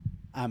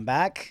I'm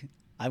back.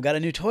 I've got a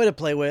new toy to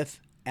play with,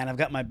 and I've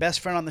got my best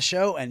friend on the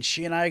show, and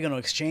she and I are going to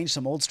exchange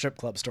some old strip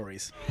club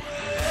stories. She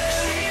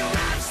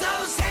wraps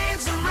those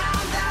hands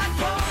around that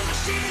pole.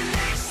 She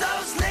licks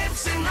those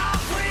lips and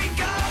off we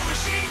go.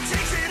 She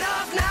takes it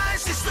off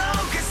nice and slow,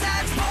 'cause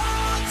that's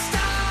porn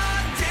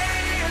star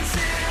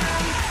dancing.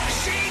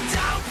 She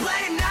don't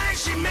play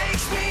nice, she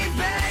makes me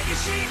beg.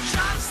 And she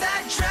drops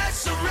that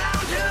dress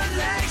around her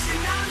legs.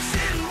 And I'm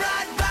sitting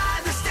right by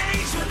the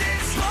stage with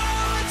this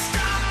porn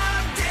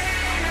star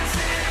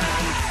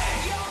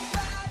dancing. Your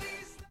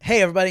body's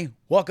Hey, everybody.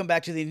 Welcome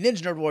back to the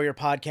Ninja Nerd Warrior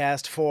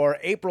podcast for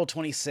April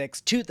 26,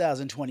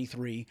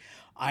 2023.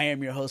 I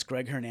am your host,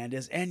 Greg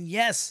Hernandez. And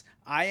yes,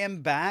 I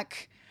am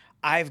back.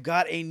 I've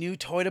got a new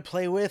toy to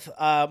play with.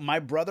 My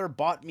brother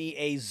bought me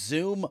a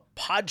Zoom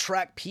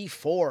PodTrack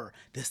P4.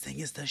 This thing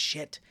is the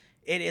shit.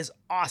 It is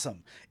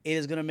awesome. It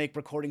is going to make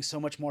recording so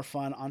much more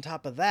fun. On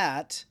top of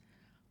that,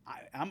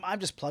 I'm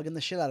just plugging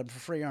the shit out of it for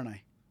free, aren't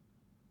I?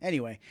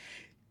 Anyway,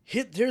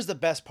 here's the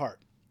best part.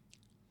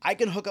 I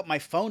can hook up my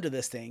phone to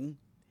this thing,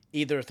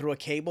 either through a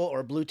cable or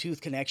a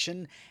Bluetooth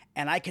connection,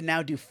 and I can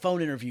now do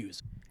phone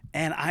interviews.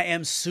 And I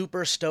am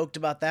super stoked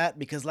about that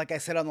because, like I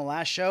said on the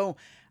last show,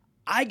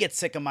 I get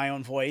sick of my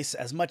own voice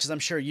as much as I'm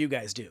sure you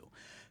guys do.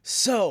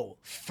 So,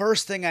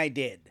 first thing I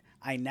did,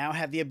 I now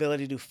have the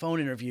ability to do phone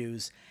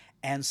interviews.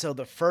 And so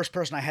the first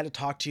person I had to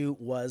talk to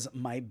was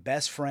my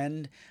best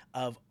friend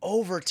of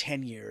over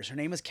 10 years. Her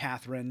name is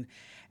Catherine,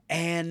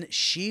 and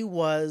she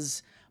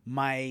was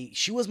my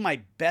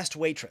best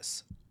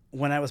waitress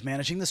when I was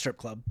managing the strip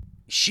club.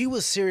 She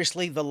was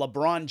seriously the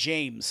LeBron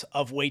James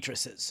of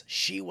waitresses.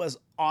 She was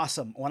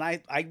awesome. When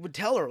I would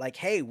tell her, like,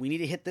 hey, we need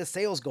to hit this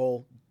sales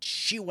goal,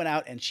 she went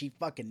out and she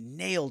fucking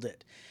nailed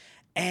it.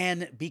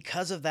 And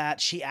because of that,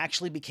 she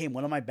actually became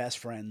one of my best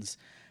friends.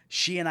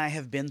 She and I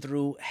have been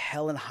through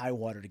hell and high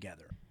water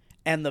together.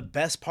 And the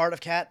best part of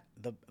Kat,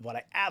 what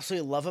I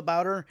absolutely love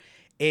about her,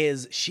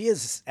 is she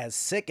is as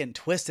sick and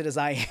twisted as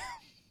I am.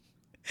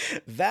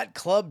 That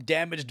club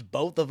damaged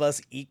both of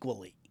us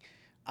equally.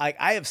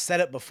 I have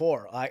said it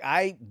before.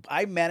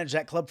 I managed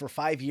that club for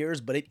 5 years,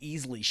 but it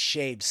easily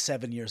shaved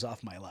 7 years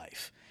off my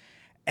life.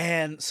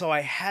 And so I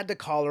had to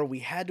call her. We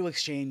had to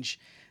exchange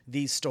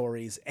these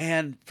stories.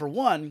 And for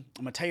one,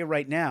 I'm gonna tell you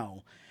right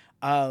now,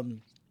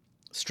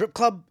 strip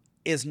club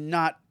is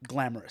not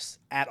glamorous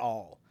at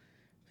all.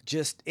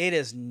 Just it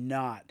is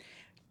not.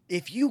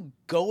 If you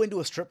go into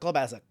a strip club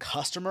as a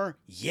customer,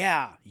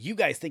 yeah, you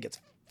guys think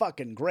it's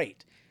fucking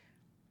great.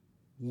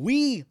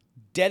 We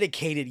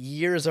dedicated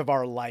years of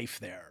our life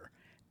there.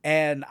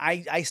 And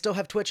I still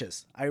have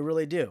twitches. I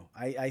really do.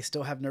 I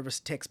still have nervous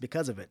tics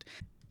because of it.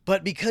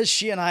 But because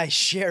she and I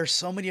share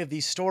so many of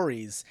these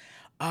stories,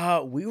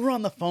 we were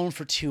on the phone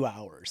for 2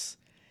 hours.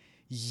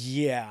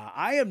 Yeah,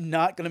 I am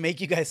not going to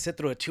make you guys sit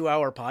through a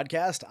 2-hour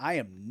podcast. I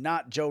am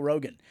not Joe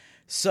Rogan.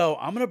 So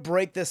I'm going to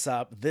break this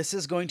up. This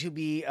is going to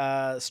be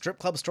Strip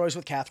Club Stories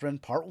with Catherine,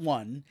 part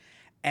 1.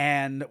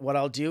 And what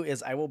I'll do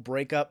is I will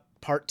break up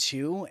part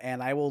 2,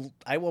 and I will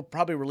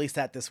probably release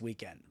that this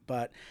weekend.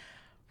 But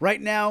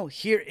right now,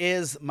 here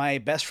is my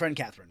best friend,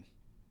 Catherine.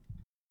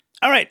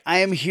 All right, I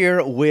am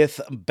here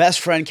with best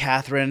friend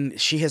Catherine.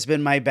 She has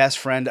been my best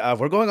friend.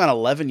 We're going on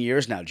 11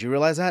 years now. Do you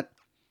realize that?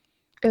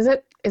 Is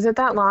it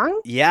that long?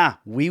 Yeah,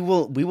 we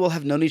will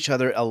have known each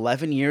other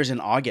 11 years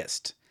in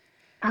August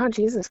Oh,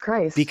 Jesus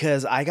Christ.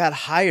 because I got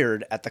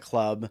hired at the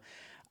club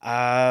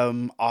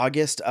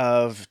August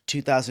of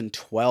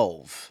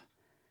 2012.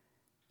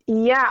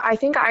 Yeah, I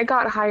think I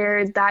got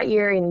hired that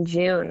year in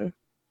June.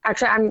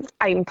 Actually,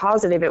 I'm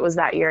positive it was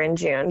that year in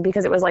June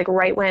because it was like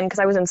right when, because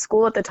I was in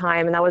school at the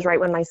time and that was right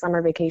when my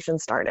summer vacation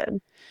started.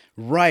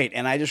 Right,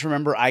 and I just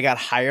remember I got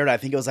hired. I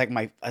think it was like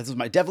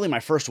definitely my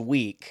first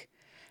week,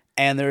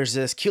 and there's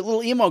this cute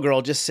little emo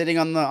girl just sitting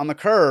on the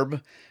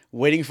curb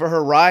waiting for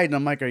her ride, and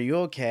I'm like, "Are you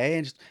okay?"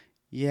 And just,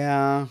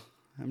 yeah,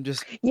 I'm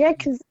just. Yeah,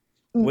 because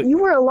Wait, you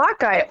were a lot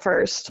guy at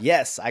first.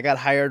 yes, I got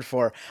hired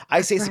for. I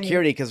That's say right.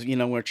 security because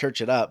we're church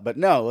it up, but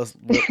no,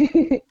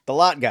 we're the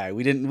lot guy.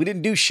 We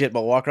didn't do shit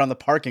but walk around the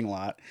parking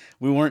lot.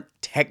 We weren't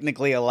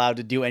technically allowed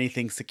to do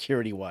anything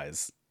security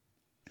wise.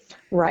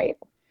 Right.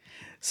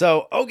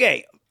 So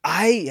okay,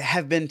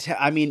 I've been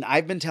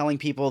telling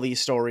people these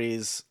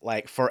stories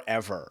like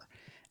forever,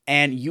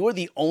 and you're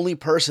the only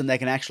person that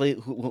can actually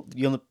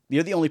you're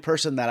the only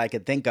person that I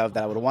could think of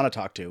that I would want to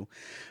talk to,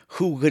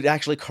 who could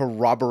actually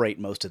corroborate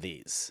most of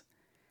these.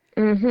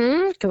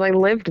 Mm-hmm. Because I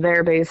lived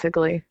there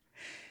basically.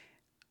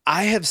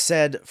 I have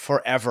said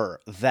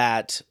forever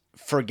that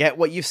forget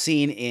what you've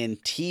seen in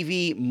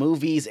TV,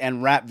 movies,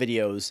 and rap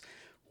videos.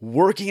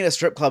 Working in a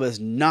strip club is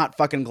not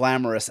fucking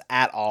glamorous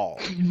at all.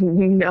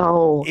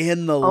 No.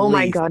 In the Oh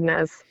my least.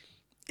 goodness.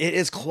 It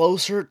is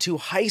closer to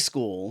high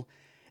school,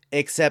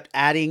 except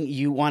adding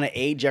you want to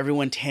age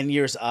everyone 10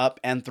 years up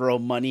and throw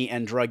money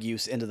and drug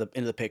use into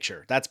the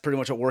picture. That's pretty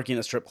much what working in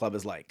a strip club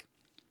is like.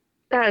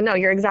 No,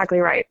 you're exactly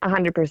right.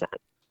 100%.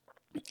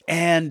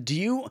 And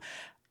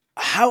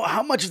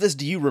how much of this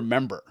do you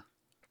remember?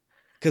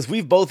 Because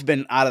we've both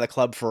been out of the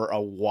club for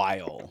a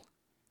while.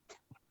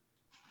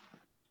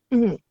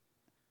 Mhm.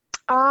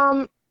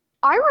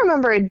 I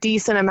remember a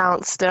decent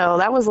amount still.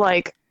 That was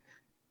like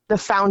the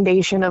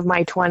foundation of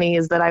my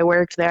 20s that I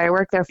worked there. I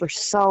worked there for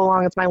so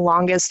long. It's my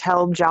longest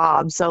held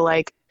job. So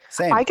like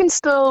Same. I can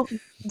still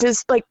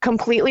just like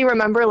completely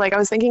remember, like I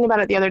was thinking about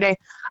it the other day.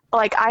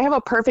 Like I have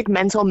a perfect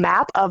mental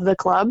map of the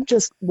club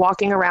just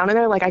walking around in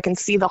there. Like I can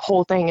see the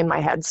whole thing in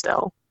my head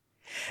still.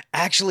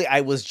 Actually,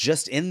 I was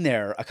just in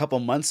there a couple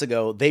months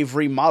ago. They've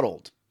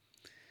remodeled.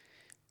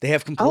 They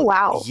have complete. Oh,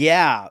 wow.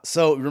 Yeah.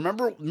 So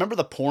remember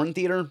the porn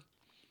theater?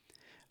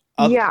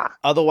 Yeah.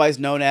 Otherwise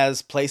known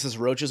as places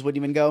roaches wouldn't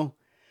even go.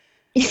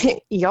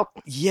 Yep.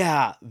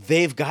 Yeah,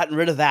 they've gotten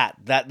rid of that.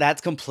 That's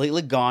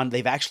completely gone.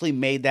 They've actually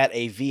made that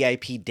a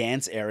VIP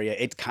dance area.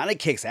 It kind of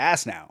kicks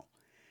ass now.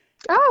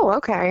 Oh,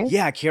 okay.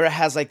 Yeah, Kira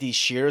has like these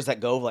shears that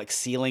go like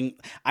ceiling.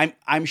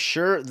 I'm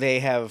sure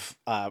they have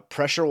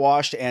pressure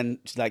washed and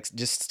like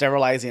just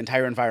sterilized the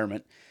entire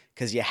environment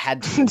because you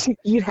had to.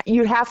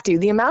 You'd have to.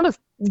 The amount of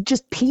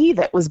just pee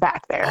that was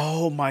back there.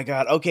 Oh my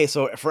god. Okay,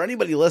 so for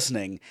anybody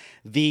listening,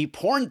 the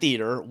porn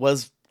theater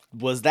was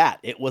that.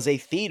 It was a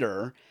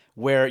theater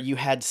where you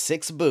had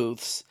 6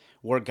 booths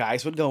where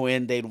guys would go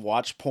in, they'd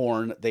watch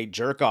porn, they'd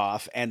jerk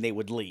off, and they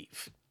would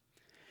leave.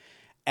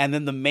 And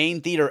then the main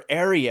theater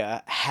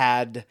area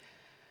had,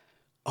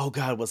 oh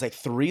god, it was like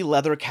 3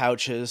 leather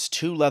couches,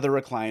 2 leather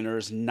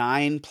recliners,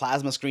 9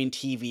 plasma screen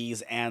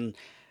TVs, and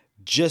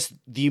just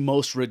the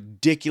most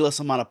ridiculous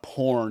amount of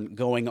porn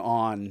going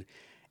on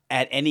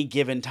at any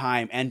given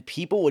time. And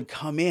people would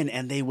come in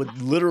and they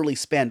would literally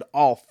spend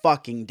all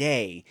fucking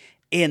day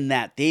in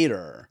that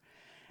theater.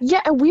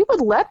 Yeah, and we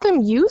would let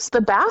them use the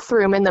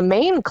bathroom in the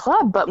main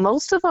club, but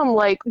most of them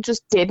like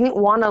just didn't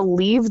want to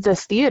leave the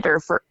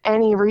theater for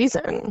any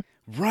reason.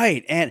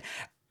 Right. And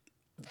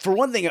for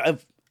one thing,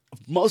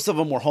 most of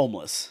them were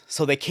homeless.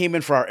 So they came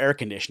in for our air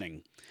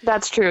conditioning.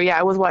 That's true. Yeah,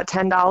 it was what,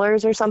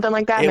 $10 or something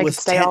like that, and they could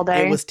stay all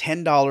day. It was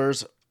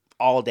 $10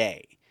 all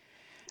day.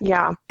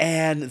 Yeah.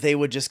 And they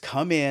would just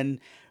come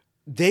in.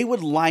 They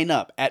would line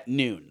up at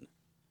noon.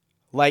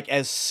 Like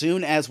as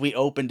soon as we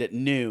opened at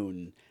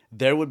noon,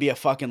 there would be a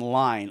fucking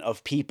line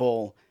of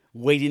people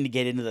waiting to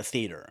get into the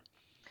theater.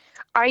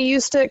 I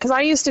used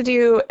to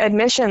do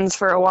admissions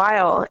for a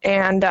while,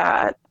 and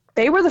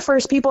they were the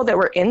first people that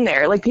were in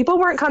there. Like, people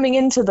weren't coming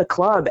into the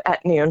club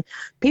at noon.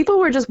 People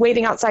were just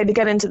waiting outside to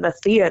get into the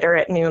theater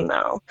at noon,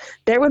 though.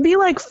 There would be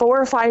like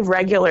 4 or 5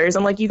 regulars,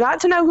 and like you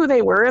got to know who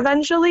they were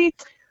eventually,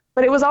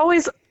 but it was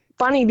always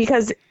funny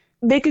because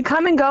they could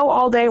come and go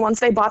all day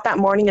once they bought that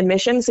morning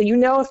admission. So, you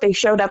know, if they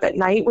showed up at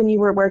night when you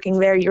were working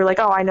there, you're like,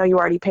 oh, I know you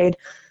already paid.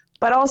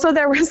 But also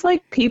there was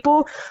like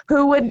people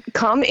who would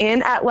come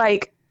in at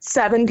like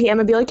 7 p.m.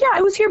 and be like, yeah,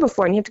 I was here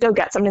before and you have to go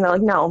get something. They're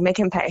like, no, make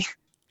him pay.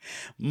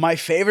 My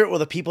favorite were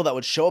the people that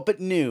would show up at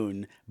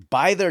noon,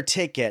 buy their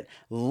ticket,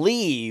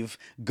 leave,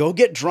 go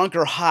get drunk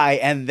or high,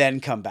 and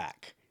then come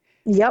back.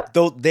 Yep.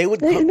 Though they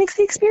would. It makes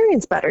the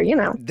experience better, you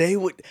know. They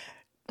would.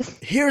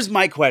 Here's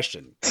my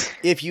question.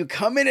 If you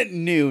come in at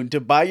noon to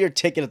buy your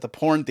ticket at the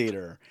porn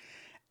theater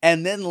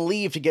and then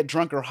leave to get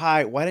drunk or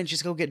high, why didn't you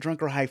just go get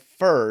drunk or high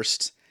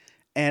first?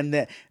 And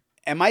then,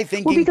 am I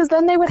thinking? Well, because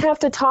then they would have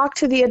to talk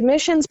to the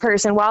admissions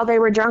person while they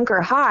were drunk or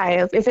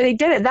high. If they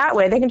did it that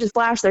way, they can just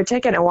flash their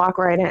ticket and walk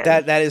right in.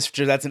 That is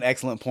true. That's an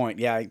excellent point.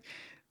 Yeah.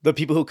 The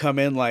people who come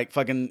in like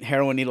fucking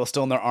heroin needle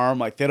still in their arm,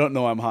 like they don't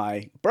know I'm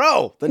high.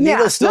 Bro, the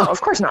needle's still. No,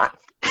 of course not.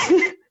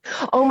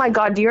 Oh my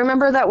God. Do you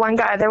remember that one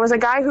guy? There was a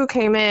guy who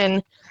came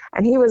in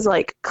and he was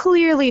like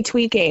clearly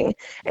tweaking,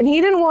 and he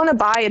didn't want to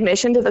buy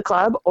admission to the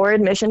club or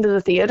admission to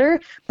the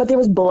theater, but there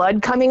was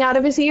blood coming out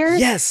of his ears.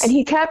 Yes. And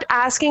he kept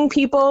asking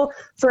people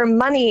for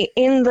money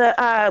in the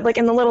like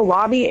in the little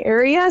lobby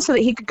area so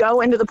that he could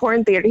go into the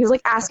porn theater. He was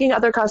like asking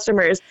other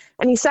customers,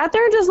 and he sat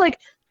there and just like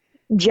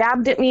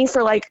jabbed at me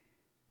for like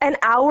an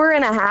hour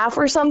and a half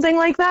or something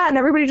like that, and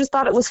everybody just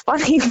thought it was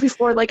funny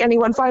before like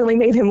anyone finally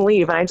made him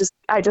leave. And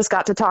I just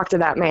got to talk to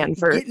that man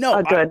for a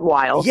good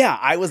while. Yeah,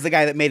 I was the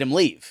guy that made him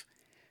leave.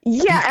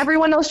 Yeah,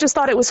 everyone else just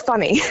thought it was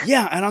funny.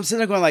 Yeah, and I'm sitting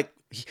there going like,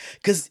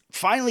 because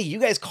finally you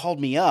guys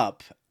called me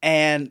up,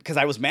 and because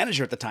I was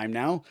manager at the time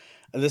now.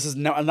 And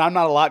I'm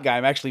not a lot guy.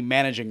 I'm actually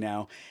managing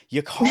now.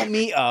 You call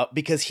me up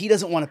because he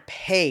doesn't want to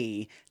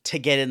pay to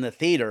get in the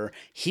theater.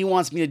 He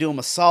wants me to do him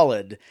a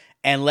solid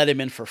and let him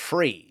in for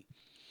free.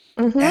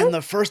 Mm-hmm. And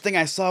the first thing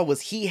I saw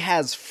was he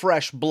has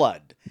fresh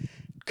blood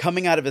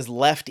coming out of his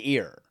left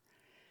ear.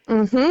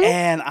 Mm-hmm.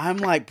 And I'm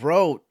like,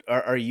 bro,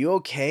 are you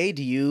okay?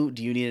 Do you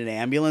need an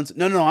ambulance?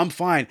 No, I'm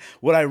fine.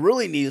 What I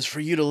really need is for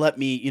you to let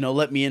me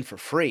in for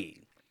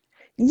free.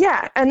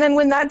 Yeah. And then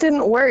when that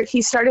didn't work,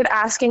 he started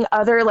asking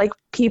other like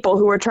people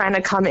who were trying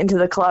to come into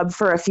the club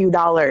for a few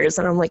dollars.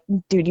 And I'm like,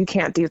 dude, you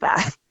can't do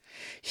that.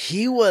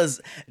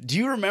 Do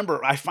you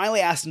remember? I finally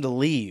asked him to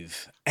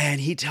leave,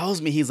 and he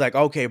tells me, he's like,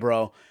 okay,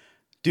 bro,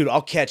 dude,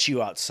 I'll catch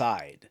you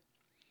outside.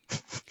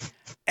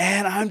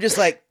 And I'm just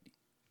like,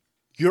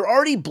 you're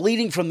already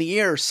bleeding from the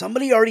ear.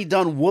 Somebody already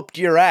done whooped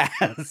your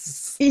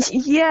ass.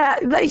 Yeah,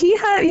 he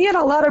had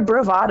a lot of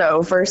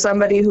bravado for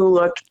somebody who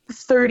looked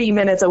 30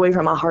 minutes away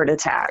from a heart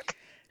attack.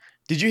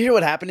 Did you hear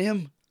what happened to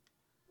him?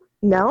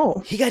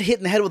 No. He got hit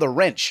in the head with a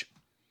wrench.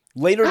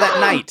 Later that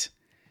night.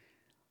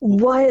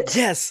 What?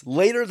 Yes,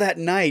 later that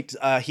night,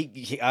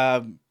 he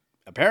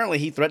apparently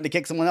he threatened to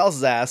kick someone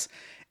else's ass,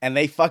 and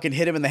they fucking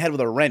hit him in the head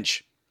with a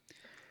wrench.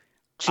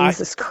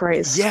 Jesus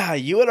Christ. Yeah,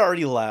 you had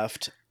already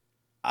left.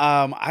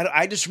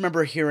 I just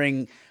remember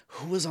hearing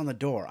who was on the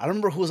door. I don't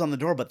remember who was on the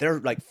door, but they're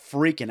like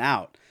freaking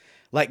out.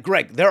 Like,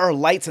 Greg, there are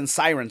lights and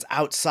sirens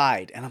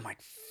outside, and I'm like,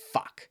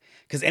 fuck.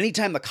 Because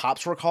anytime the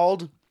cops were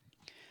called,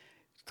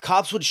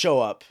 cops would show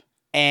up,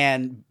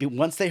 and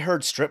once they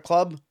heard strip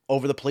club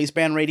over the police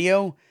band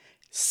radio,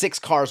 6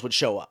 cars would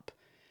show up.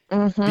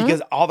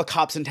 Because all the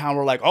cops in town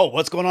were like, oh,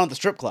 what's going on at the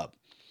strip club?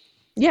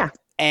 Yeah.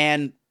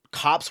 And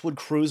cops would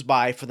cruise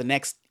by for the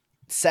next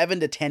 7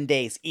 to 10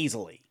 days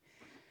easily.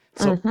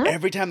 So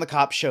every time the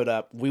cops showed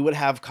up, we would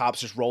have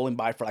cops just rolling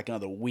by for like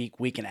another week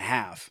and a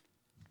half.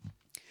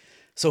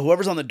 So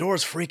whoever's on the door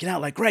is freaking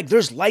out like, Greg,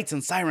 there's lights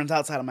and sirens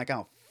outside. I'm like,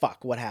 oh,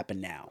 fuck, what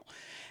happened now?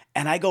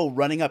 And I go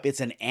running up.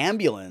 It's an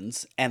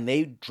ambulance, and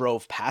they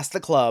drove past the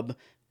club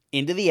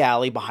into the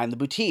alley behind the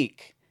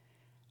boutique.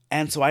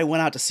 And so I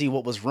went out to see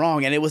what was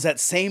wrong, and it was that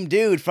same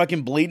dude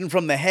fucking bleeding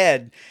from the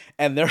head,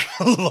 and they're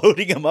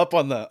loading him up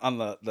on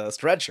the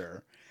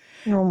stretcher.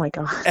 Oh my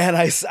God. And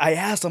I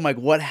asked him, like,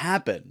 what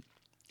happened?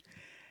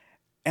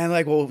 And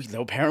like, well,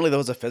 apparently there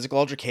was a physical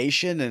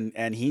altercation,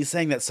 and he's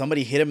saying that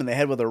somebody hit him in the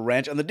head with a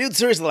wrench. And the dude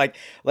seriously,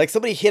 like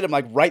somebody hit him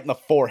like right in the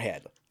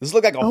forehead. This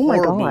looked like a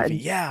horror movie.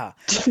 Yeah.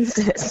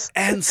 Jesus.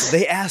 And so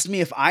they asked me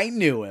if I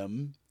knew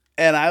him,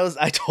 and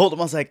I told him,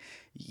 I was like,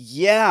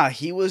 yeah,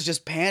 he was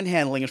just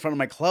panhandling in front of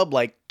my club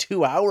like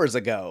 2 hours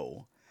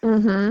ago.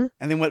 And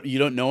then what, you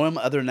don't know him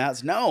other than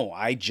that? No,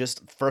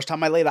 first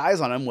time I laid eyes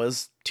on him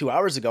was 2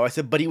 hours ago. I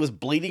said, but he was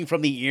bleeding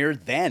from the ear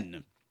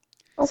then.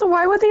 Also,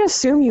 why would they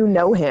assume you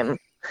know him?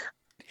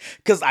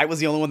 Because I was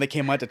the only one that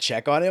came out to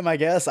check on him, I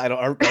guess. I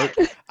wasn't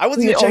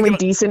the even only checking.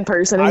 decent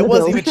person in I the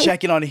wasn't building. even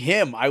checking on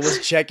him. I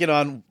was checking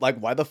on, like,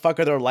 why the fuck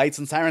are there lights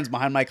and sirens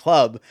behind my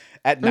club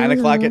at 9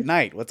 o'clock at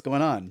night? What's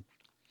going on?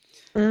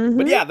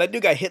 But yeah, that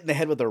dude got hit in the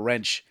head with a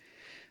wrench.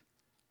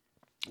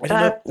 I don't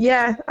know.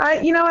 Yeah,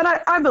 you know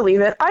what? I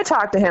believe it. I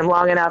talked to him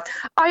long enough.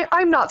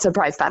 I'm not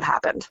surprised that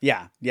happened.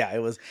 Yeah,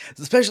 it was.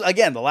 Especially,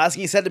 again, the last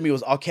thing he said to me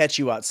was, I'll catch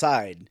you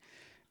outside.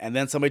 And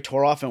then somebody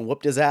tore off and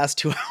whooped his ass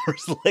 2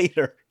 hours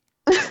later.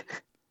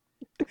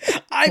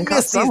 I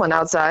miss someone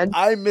outside.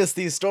 I miss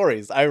these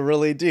stories. I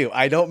really do.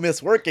 I don't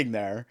miss working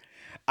there.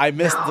 I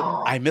miss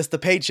the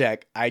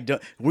paycheck.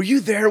 Were you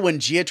there when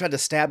Gia tried to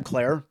stab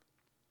Claire?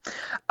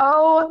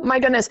 Oh my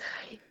goodness.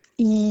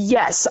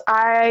 Yes,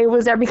 I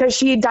was there because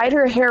she dyed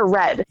her hair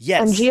red.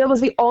 Yes. And Gia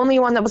was the only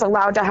one that was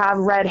allowed to have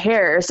red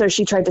hair, so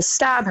she tried to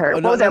stab her.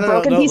 What was that, a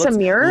broken piece of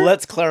mirror?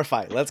 Let's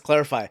clarify.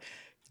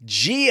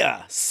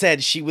 Gia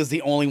said she was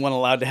the only one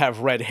allowed to have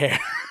red hair.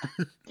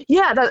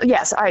 Yeah,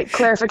 yes,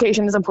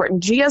 clarification is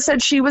important. Gia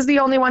said she was the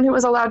only one who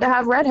was allowed to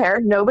have red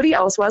hair. Nobody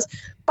else was.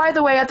 By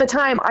the way, at the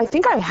time, I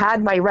think I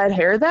had my red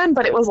hair then,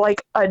 but it was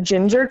like a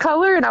ginger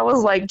color, and I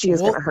was like,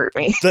 Gia's going to hurt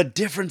me. The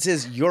difference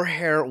is your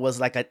hair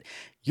was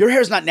your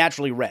hair's not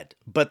naturally red,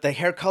 but the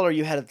hair color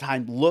you had at the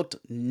time looked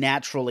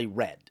naturally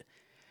red.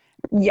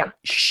 Yeah.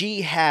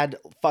 She had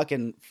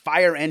fucking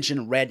fire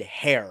engine red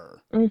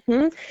hair.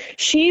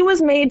 She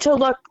was made to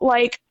look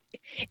like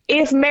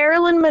if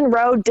Marilyn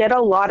Monroe did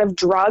a lot of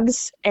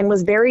drugs and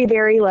was very,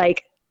 very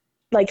like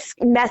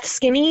meth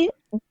skinny,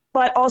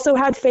 but also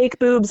had fake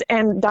boobs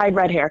and dyed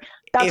red hair.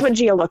 That's what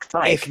Gia looked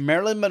like. If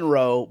Marilyn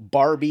Monroe,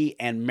 Barbie,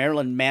 and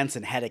Marilyn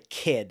Manson had a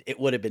kid, it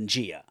would have been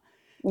Gia.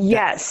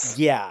 Yes.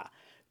 Yeah.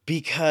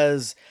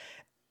 Because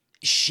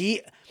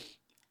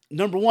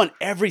number one,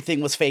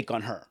 everything was fake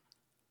on her.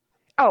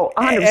 Oh,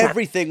 100%.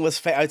 Everything was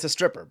fake. It's a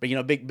stripper, but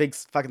big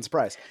fucking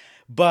surprise.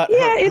 But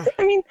yeah,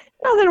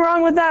 nothing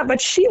wrong with that,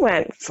 but she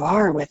went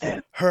far with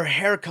it. Her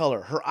hair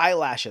color, her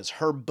eyelashes,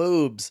 her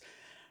boobs,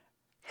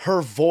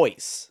 her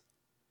voice.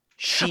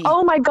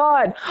 Oh my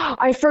God.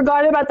 I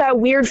forgot about that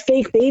weird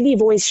fake baby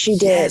voice she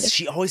did. Yes,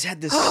 she always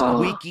had this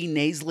squeaky,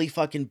 nasally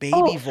fucking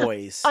baby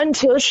voice.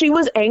 Until she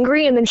was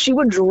angry, and then she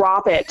would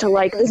drop it to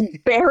like this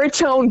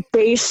baritone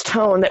bass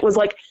tone that was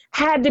like,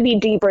 had to be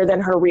deeper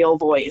than her real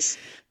voice.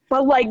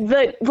 But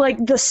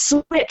the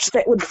switch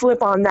that would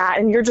flip on that,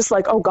 and you're just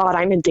like, oh God,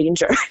 I'm in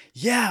danger.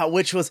 Yeah,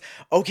 which was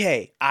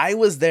okay. I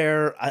was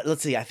there.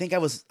 Let's see. I think I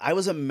was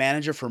a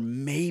manager for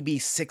maybe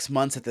 6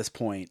 months at this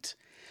point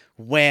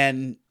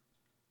when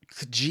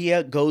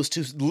Gia goes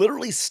to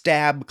literally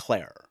stab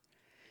Claire.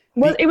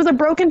 Well, it was a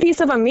broken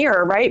piece of a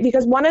mirror, right?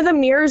 Because one of the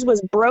mirrors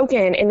was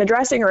broken in the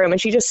dressing room, and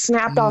she just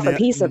snapped off a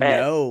piece of it.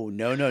 No.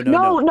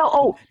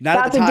 Oh,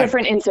 that's a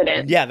different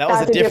incident. Yeah, that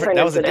was a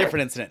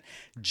different incident.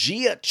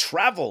 Gia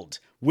traveled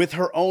with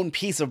her own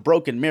piece of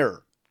broken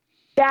mirror.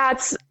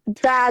 That's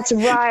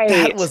right.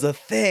 That was a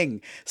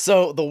thing.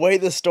 So the way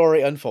this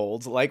story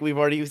unfolds, like we've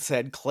already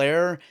said,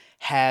 Claire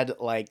had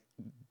like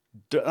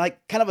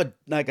kind of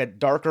a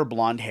darker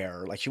blonde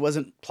hair. Like she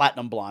wasn't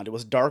platinum blonde. It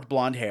was dark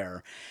blonde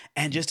hair.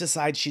 And just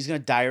decides she's going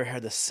to dye her hair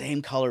the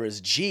same color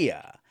as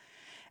Gia.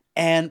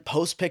 And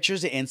post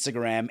pictures to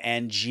Instagram,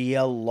 and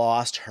Gia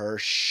lost her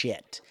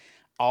shit.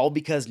 all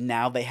because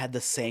now they had the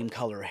same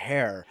color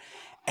hair.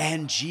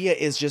 And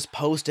Gia is just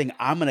posting,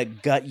 I'm going to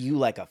gut you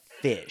like a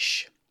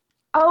fish.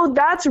 Oh,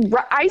 that's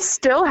right. I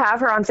still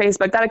have her on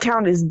Facebook. That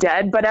account is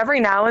dead, but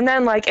every now and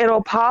then, like,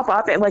 it'll pop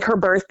up and like her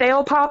birthday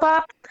will pop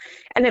up,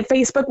 and then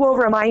Facebook will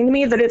remind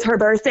me that it's her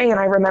birthday,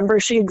 and I remember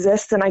she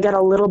exists, and I get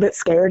a little bit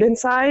scared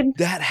inside.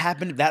 That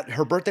happened. That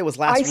her birthday was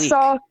last week.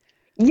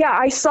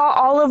 I saw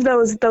all of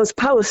those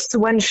posts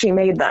when she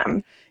made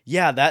them.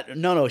 Yeah,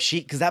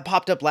 because that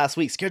popped up last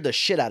week. Scared the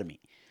shit out of me.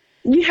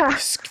 Yeah.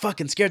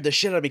 Fucking scared the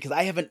shit out of me because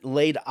I haven't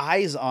laid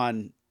eyes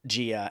on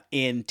Gia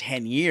in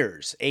 10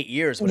 years, 8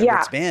 years, whatever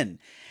it's been.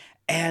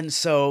 And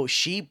so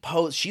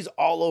she's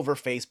all over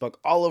Facebook,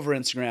 all over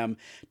Instagram,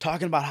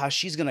 talking about how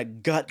she's going to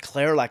gut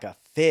Claire like a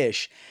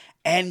fish.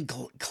 And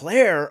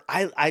Claire,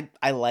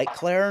 I like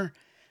Claire,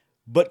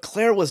 but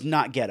Claire was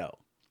not ghetto.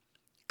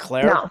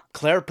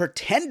 Claire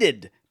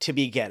pretended to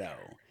be ghetto.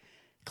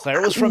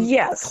 Claire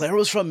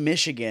was from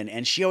Michigan,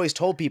 and she always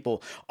told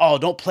people, "Oh,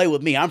 don't play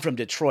with me. I'm from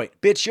Detroit."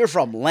 Bitch, you're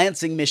from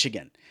Lansing,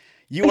 Michigan.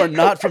 You are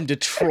not from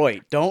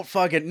Detroit. Don't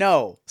fucking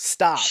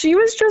stop. She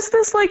was just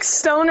this like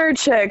stoner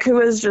chick who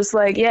was just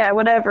like, yeah,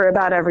 whatever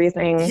about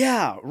everything.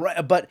 Yeah,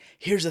 right. But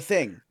here's the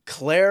thing.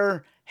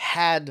 Claire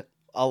had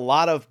a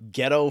lot of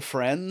ghetto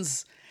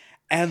friends,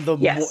 and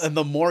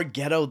the more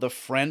ghetto the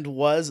friend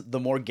was, the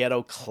more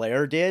ghetto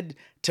Claire did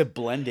to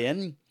blend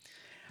in.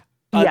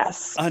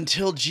 Yes.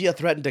 Until Gia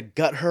threatened to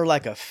gut her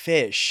like a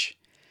fish.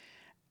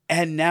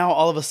 And now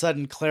all of a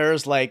sudden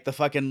Claire's like the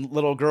fucking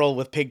little girl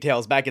with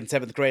pigtails back in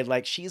 7th grade.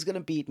 Like, she's going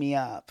to beat me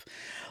up.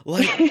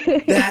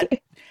 Like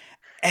that.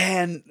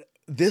 And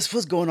this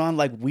was going on.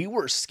 Like, we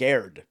were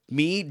scared.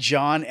 Me,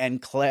 John,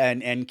 and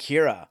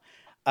Kira.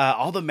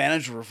 All the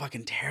managers were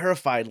fucking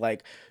terrified.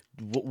 Like,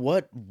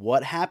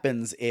 what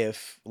happens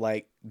if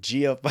like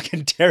Gia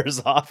fucking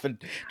tears off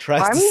and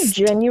tries I'm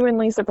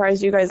genuinely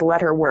surprised you guys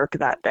let her work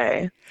that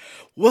day.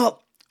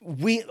 Well,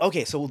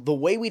 so the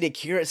way we did,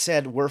 Kira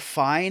said we're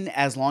fine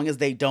as long as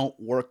they don't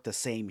work the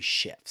same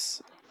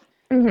shifts.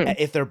 Mm-hmm.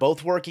 If they're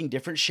both working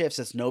different shifts,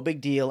 it's no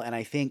big deal. And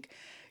I think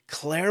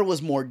Claire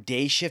was more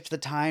day shift at the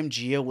time.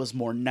 Gia was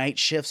more night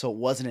shift, so it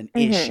wasn't an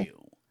issue.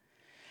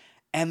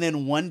 And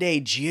then one day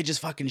Gia just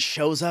fucking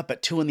shows up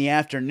at 2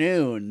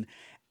 p.m.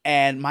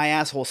 and my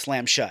asshole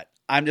slams shut.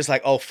 I'm just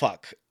like, oh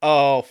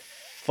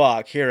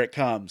fuck, here it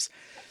comes.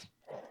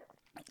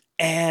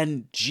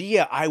 And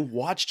Gia, I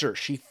watched her.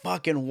 She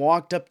fucking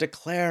walked up to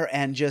Claire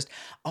and just,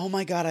 oh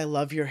my God, I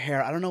love your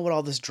hair. I don't know what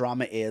all this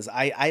drama is.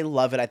 I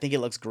love it. I think it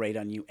looks great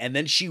on you. And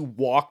then she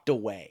walked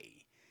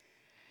away.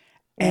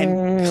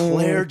 And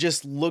Claire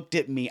just looked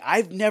at me.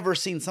 I've never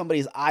seen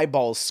somebody's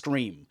eyeballs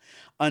scream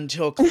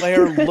until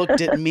Claire looked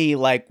at me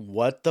like,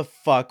 what the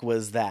fuck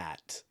was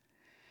that?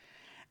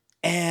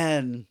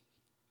 And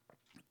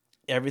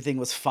everything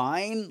was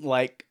fine.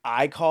 Like,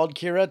 I called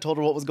Kira, told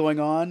her what was going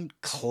on.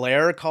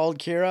 Claire called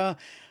Kira.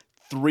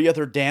 3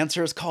 other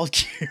dancers called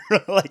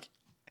Kira. Like,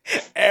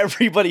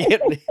 everybody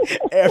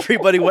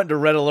went to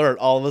red alert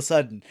all of a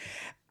sudden.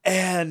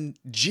 And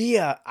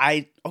Gia,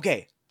 I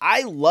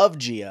love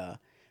Gia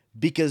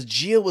because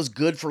Gia was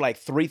good for like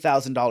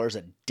 $3,000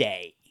 a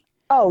day.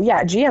 Oh,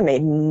 yeah, Gia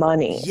made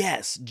money.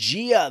 Yes,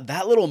 Gia,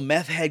 that little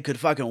meth head could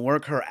fucking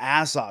work her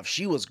ass off.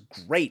 She was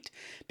great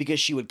because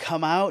she would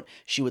come out,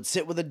 she would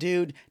sit with a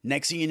dude.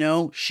 Next thing you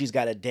know, she's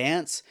got to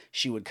dance.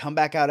 She would come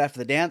back out after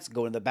the dance,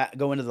 go into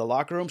the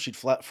locker room. She'd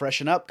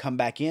freshen up, come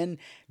back in,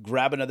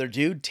 grab another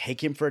dude,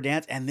 take him for a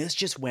dance, and this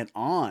just went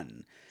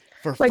on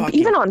for like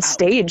even on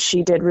stage,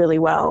 she did really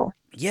well.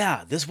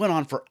 Yeah, this went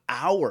on for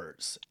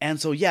hours, and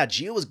so yeah,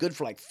 Gia was good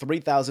for like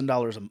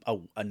 $3,000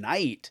 a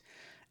night.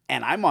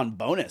 And I'm on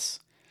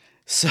bonus.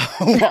 So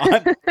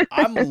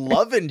I'm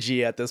loving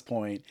Gia at this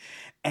point.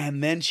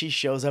 And then she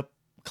shows up,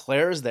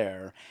 Claire's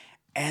there.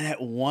 And at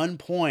one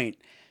point,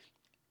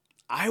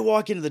 I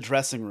walk into the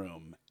dressing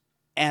room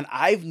and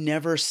I've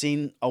never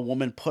seen a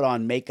woman put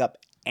on makeup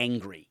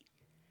angry.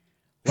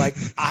 Like,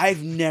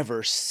 I've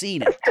never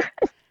seen it.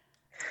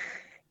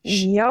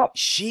 Yep.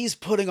 She's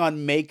putting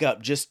on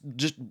makeup just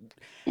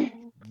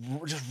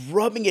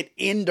rubbing it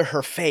into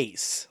her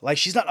face. Like,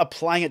 she's not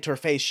applying it to her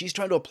face. She's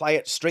trying to apply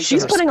it straight to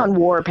her She's putting on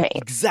war paint.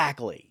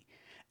 Exactly.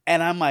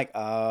 And I'm like,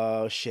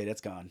 oh shit,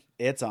 it's gone.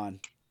 It's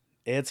on.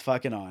 It's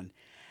fucking on.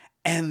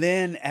 And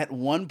then at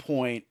one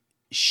point,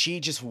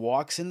 she just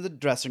walks into the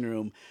dressing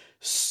room,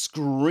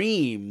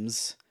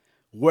 screams,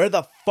 where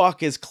the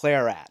fuck is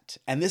Claire at?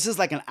 And this is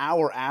like an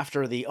hour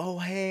after oh,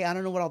 hey, I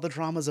don't know what all the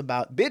drama's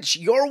about. Bitch,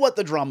 you're what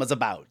the drama's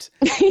about.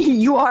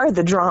 You are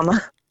the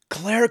drama.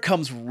 Claire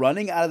comes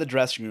running out of the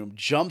dressing room,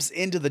 jumps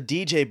into the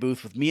DJ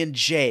booth with me and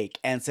Jake,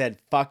 and said,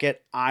 fuck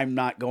it, I'm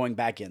not going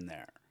back in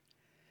there.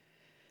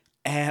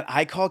 And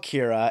I call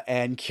Kira,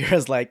 and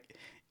Kira's like,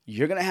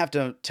 you're going to have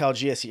to tell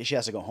Gia she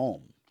has to go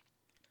home.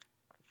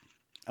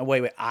 Oh,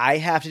 wait, I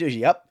have to do it?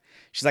 Yep.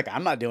 She's like,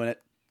 I'm not doing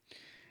it.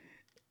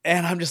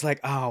 And I'm just like,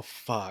 oh,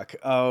 fuck.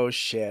 Oh,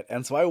 shit.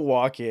 And so I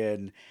walk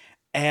in,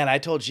 and I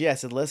told Gia, I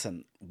said,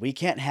 listen, we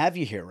can't have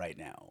you here right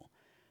now.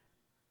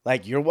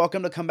 Like, you're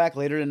welcome to come back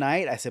later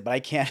tonight. I said, but I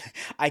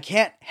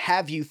can't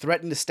have you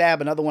threaten to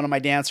stab another one of my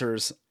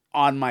dancers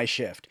on my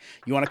shift.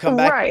 You want to come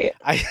back? Right.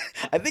 I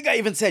think I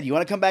even said, you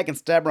want to come back and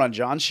stab her on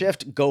John's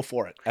shift? Go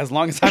for it. As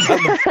long as I'm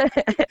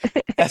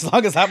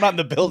not in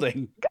the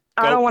building.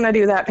 I don't want to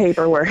do that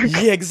paperwork.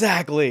 Yeah,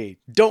 exactly.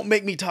 Don't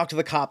make me talk to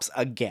the cops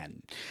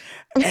again.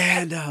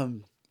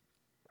 And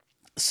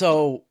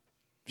so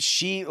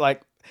she's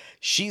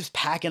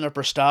packing up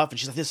her stuff and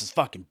she's like, this is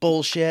fucking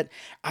bullshit.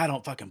 I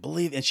don't fucking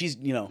believe it. And she's,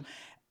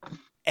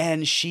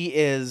 and she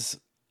is,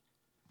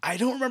 I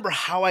don't remember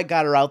how I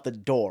got her out the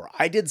door.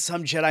 I did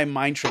some Jedi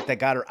mind trick that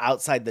got her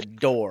outside the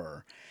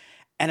door.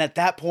 And at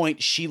that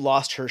point, she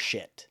lost her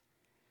shit.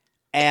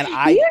 And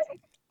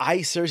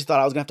I seriously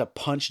thought I was going to have to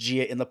punch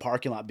Gia in the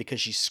parking lot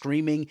because she's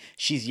screaming,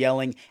 she's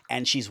yelling,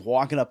 and she's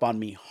walking up on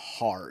me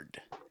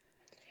hard.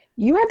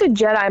 You had to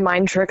Jedi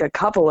mind trick a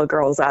couple of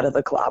girls out of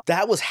the club.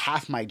 That was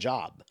half my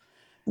job.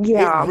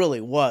 Yeah. It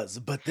really was.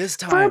 But this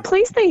time... For a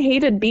place they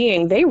hated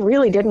being, they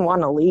really didn't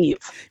want to leave.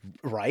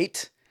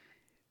 Right?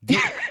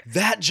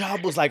 That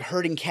job was like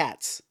herding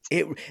cats.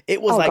 It was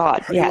it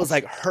was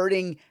like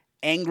herding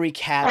angry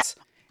cats.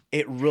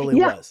 It really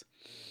was.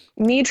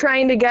 Me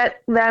trying to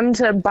get them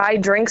to buy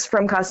drinks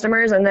from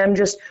customers and them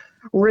just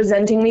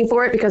resenting me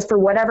for it because for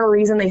whatever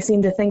reason they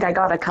seemed to think I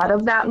got a cut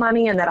of that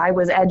money and that I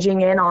was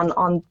edging in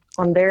on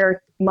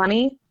their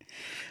money.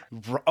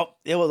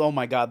 It was, oh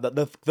my God,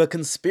 the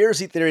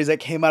conspiracy theories that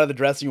came out of the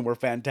dressing room were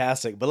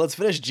fantastic. But let's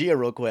finish Gia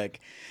real quick.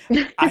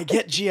 I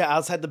get Gia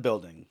outside the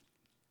building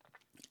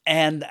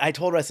and I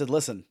told her, I said,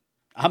 listen,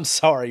 I'm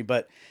sorry,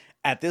 but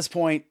at this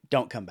point,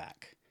 don't come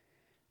back.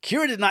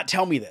 Kira did not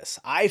tell me this.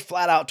 I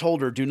flat out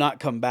told her, do not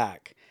come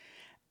back.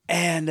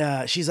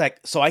 And she's like,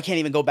 so I can't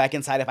even go back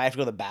inside if I have to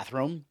go to the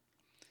bathroom?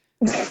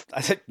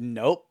 I said,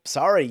 nope,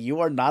 sorry, you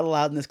are not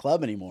allowed in this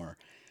club anymore.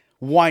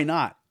 Why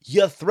not?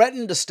 You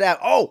threatened to stab.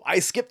 Oh, I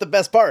skipped the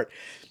best part.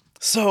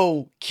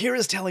 So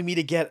Kira's telling me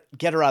to get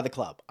her out of the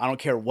club. I don't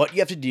care what you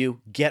have to do,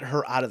 get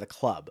her out of the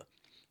club.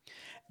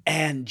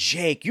 And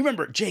Jake, you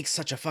remember, Jake's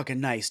such a fucking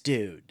nice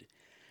dude.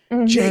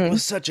 Mm-hmm. Jake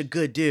was such a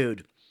good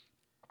dude.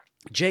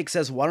 Jake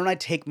says, why don't I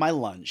take my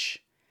lunch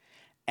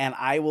and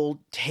I will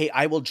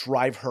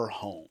drive her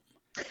home.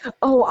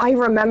 Oh, I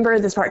remember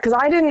this part because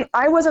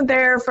I wasn't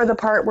there for the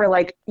part where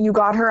like you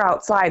got her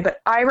outside,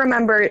 but I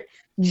remember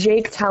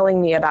Jake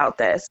telling me about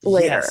this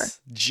later. Yes,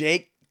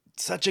 Jake,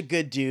 such a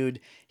good dude.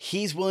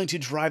 He's willing to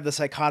drive the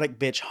psychotic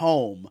bitch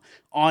home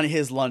on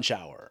his lunch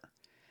hour.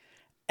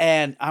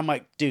 And I'm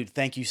like, dude,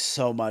 thank you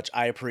so much.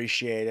 I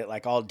appreciate it.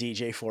 Like, I'll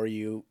DJ for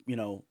you,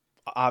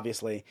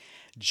 obviously.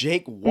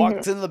 Jake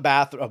walks into the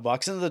bathroom,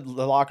 walks into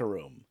the locker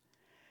room.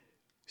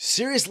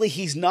 Seriously,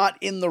 he's not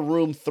in the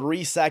room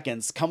 3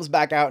 seconds, comes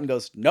back out and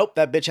goes, nope,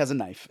 that bitch has a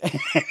knife.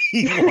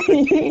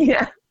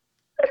 Yeah.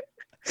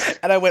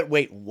 And I went,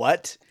 wait,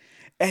 what?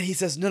 And he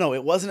says, no,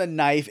 it wasn't a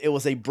knife. It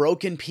was a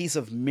broken piece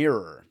of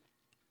mirror.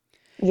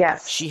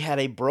 Yes. She had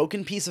a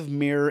broken piece of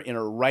mirror in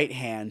her right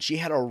hand. She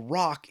had a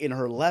rock in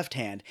her left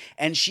hand.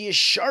 And she is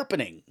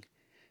sharpening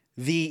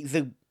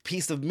the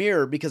piece of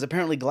mirror because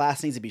apparently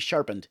glass needs to be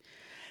sharpened.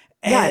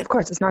 Yeah, of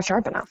course. It's not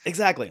sharp enough.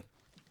 Exactly.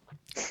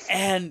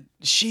 And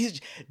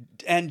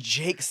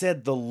Jake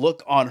said the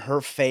look on her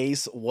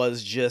face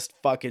was just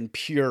fucking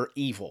pure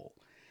evil.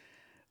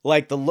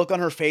 Like, the look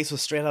on her face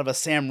was straight out of a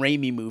Sam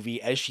Raimi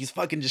movie as she's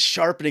fucking just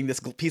sharpening this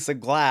piece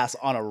of glass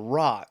on a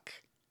rock.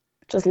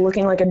 Just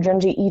looking like a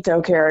Junji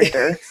Ito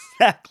character.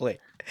 Exactly.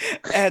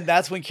 And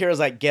that's when Kira's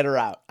like, get her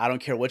out. I don't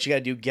care what you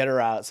gotta do, get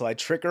her out. So I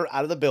trick her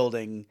out of the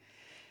building.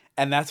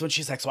 And that's when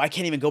she's like, so I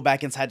can't even go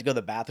back inside to go to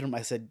the bathroom.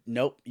 I said,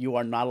 nope, you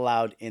are not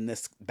allowed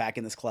back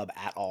in this club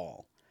at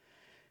all.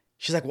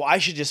 She's like, well, I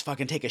should just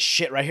fucking take a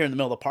shit right here in the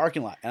middle of the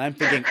parking lot. And I'm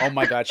thinking, oh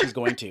my God, she's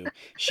going to.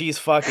 She's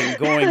fucking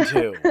going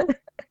to.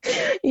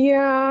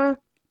 Yeah.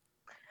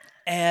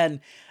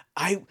 And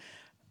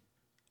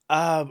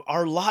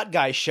our lot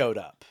guy showed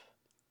up.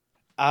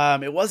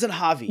 It wasn't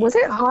Javi. Was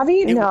it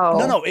Javi?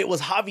 No. No, it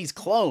was Javi's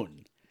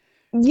clone.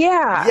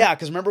 Yeah. Yeah,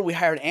 because remember we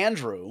hired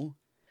Andrew.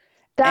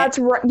 That's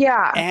right.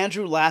 Yeah.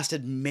 Andrew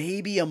lasted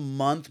maybe a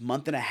month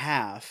and a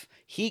half.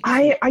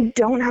 I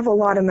don't have a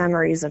lot of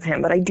memories of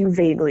him, but I do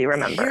vaguely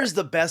remember. Here's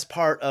the best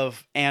part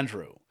of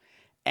Andrew.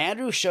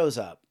 Andrew shows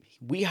up.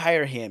 We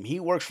hire him. He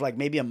works for like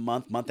maybe a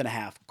month and a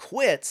half.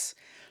 Quits.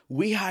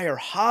 We hire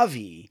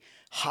Javi.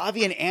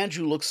 Javi and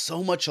Andrew look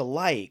so much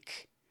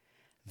alike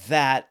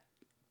that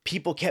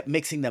people kept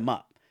mixing them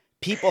up.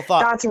 People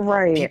thought that's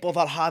right. People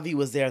thought Javi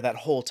was there that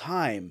whole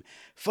time.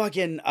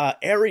 Fucking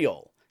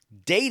Ariel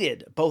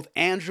dated both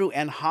Andrew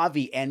and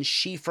Javi, and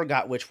she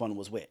forgot which one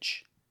was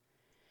which.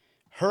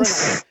 She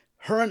was.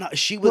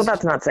 Well,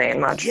 that's not saying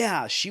much.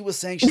 Yeah, she was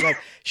saying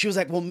she was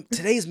like, well,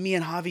 today's me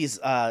and Javi's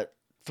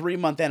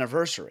 3-month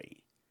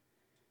anniversary.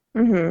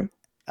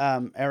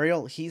 Mm-hmm.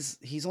 Ariel,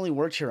 he's only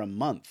worked here a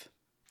month.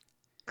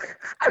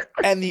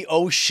 And the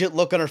oh shit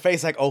look on her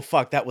face, like, oh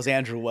fuck, that was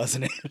Andrew,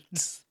 wasn't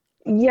it?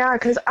 Yeah,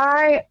 because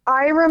I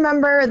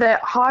remember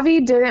that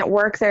Javi didn't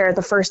work there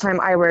the first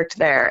time I worked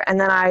there, and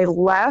then I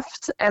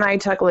left and I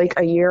took like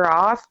a year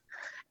off,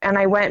 and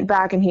I went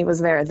back and he was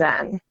there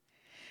then.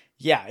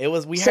 Yeah, it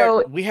was.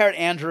 So We hired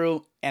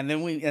Andrew, and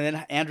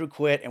then Andrew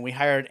quit, and we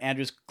hired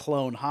Andrew's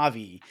clone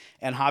Javi,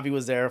 and Javi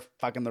was there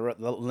fucking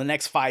the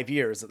next 5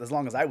 years, as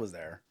long as I was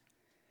there.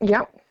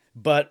 yep.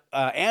 But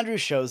Andrew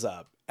shows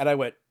up, and I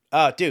went,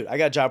 "Oh, dude, I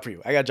got a job for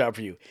you. I got a job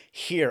for you.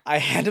 Here." I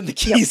hand him the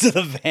keys to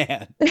the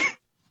van,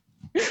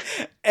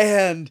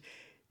 and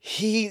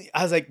I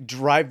was like,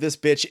 "Drive this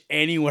bitch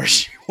anywhere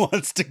she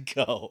wants to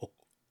go."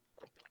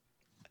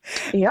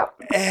 Yep.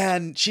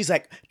 And she's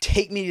like,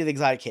 "Take me to the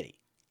exotic kitty.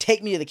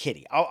 Take me to the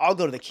kitty. I'll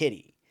go to the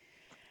kitty."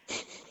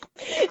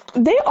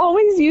 They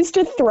always used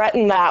to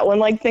threaten that when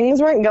like things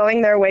weren't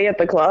going their way at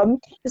the club.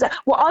 He's like,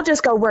 well, I'll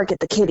just go work at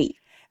the kitty.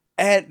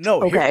 And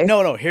no, Okay.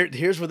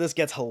 here's where this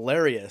gets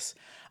hilarious.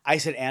 I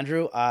said,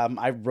 "Andrew,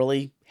 I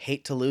really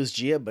hate to lose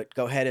Gia, but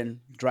go ahead and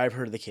drive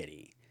her to the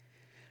kitty.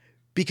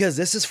 Because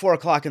this is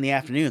 4:00 in the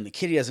afternoon. The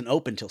kitty doesn't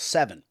open till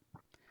 7.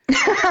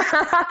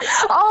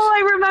 Oh,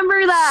 I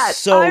remember that.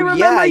 So, I remember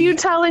yeah, you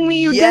telling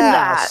me you did Yeah,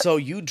 that. so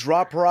you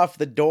drop her off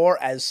the door.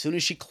 As soon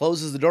as she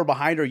closes the door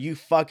behind her, you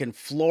fucking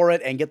floor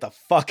it and get the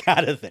fuck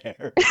out of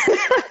there.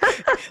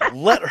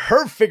 Let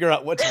her figure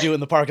out what to do in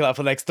the parking lot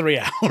for the next 3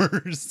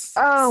 hours.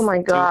 Oh my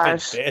Stupid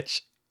gosh.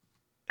 bitch.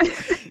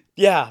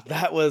 Yeah,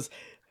 that was.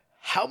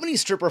 How many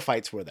stripper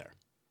fights were there?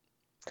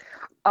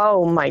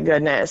 Oh my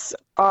goodness.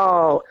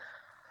 Oh,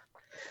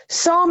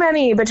 so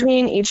many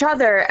between each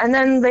other. And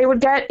then they would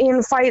get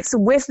in fights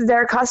with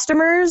their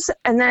customers.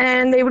 And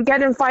then they would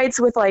get in fights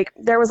with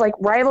there was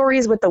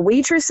rivalries with the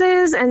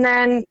waitresses. And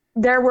then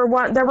there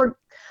were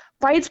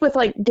fights with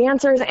like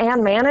dancers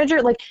and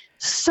manager. Like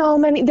so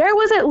many. There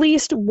was at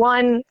least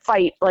one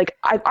fight,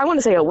 I want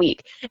to say a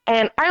week.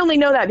 And I only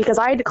know that because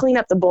I had to clean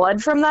up the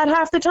blood from that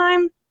half the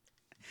time.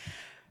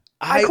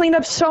 I cleaned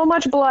up so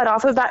much blood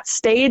off of that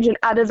stage and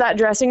out of that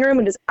dressing room.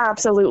 It is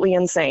absolutely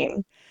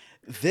insane.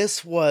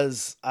 This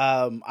was,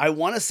 I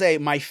want to say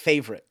my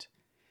favorite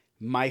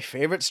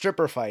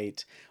stripper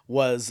fight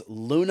was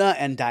Luna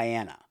and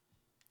Diana.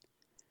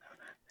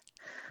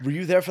 Were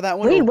you there for that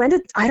one?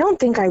 Wait, I don't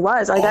think I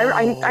was.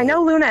 I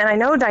know Luna and I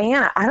know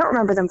Diana. I don't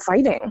remember them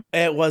fighting.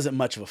 It wasn't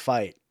much of a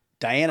fight.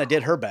 Diana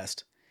did her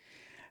best.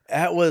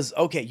 That was,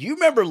 okay, you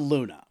remember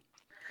Luna.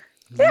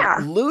 Yeah.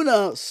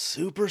 Luna,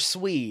 super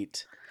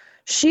sweet.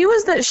 She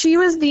was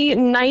the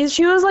nice,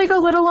 she was like a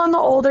little on the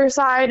older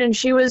side and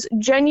she was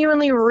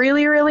genuinely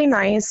really, really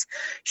nice.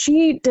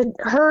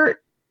 Where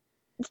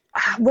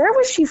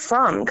was she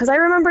from? Because I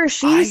remember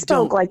she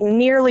spoke like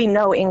nearly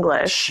no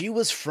English. She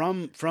was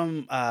from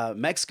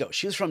Mexico.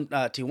 She was from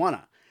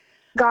Tijuana.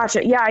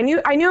 Gotcha. Yeah, I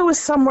knew it was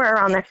somewhere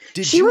around there.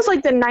 She was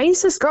like the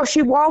nicest girl.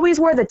 She always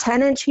wore the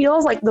 10-inch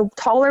heels, like the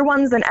taller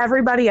ones than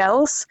everybody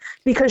else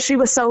because she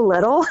was so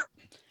little.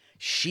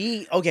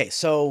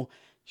 So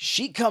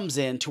she comes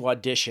in to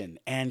audition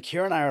and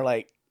Kira and I are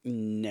like,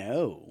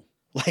 no,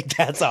 like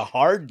that's a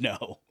hard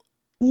no.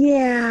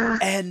 Yeah.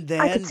 And then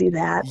I could see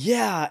that.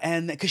 Yeah.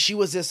 And because she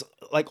was this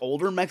like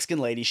older Mexican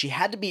lady, she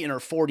had to be in her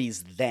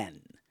 40s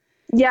then.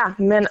 Yeah.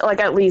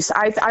 At least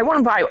I'd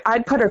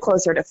put her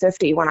closer to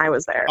 50 when I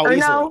was there.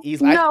 Oh,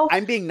 easily. No,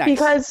 I'm being nice.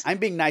 Because I'm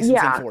being nice.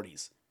 Yeah. In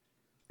 40s.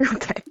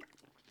 Okay.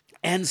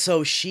 And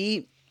so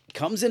she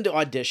comes into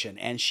audition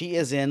and she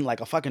is in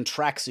like a fucking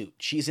tracksuit.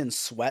 She's in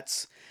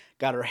sweats.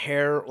 Got her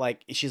hair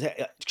she's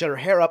got her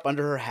hair up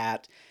under her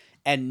hat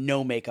and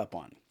no makeup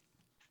on.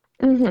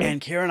 Mm-hmm.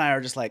 And Kira and I are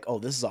just like, oh,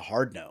 this is a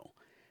hard no.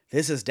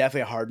 This is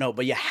definitely a hard no,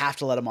 but you have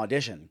to let them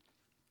audition.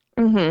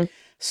 Mm-hmm.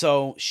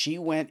 So she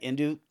went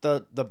into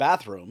the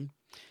bathroom,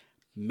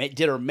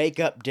 did her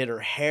makeup, did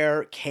her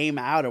hair, came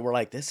out, and we're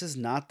like, this is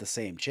not the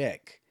same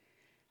chick.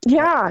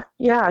 Yeah,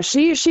 yeah.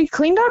 She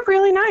cleaned up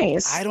really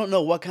nice. I don't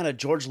know what kind of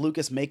George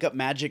Lucas makeup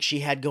magic she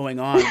had going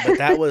on, but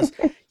that was,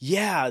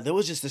 there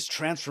was just this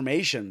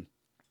transformation.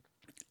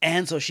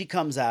 And so she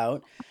comes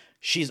out,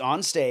 she's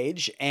on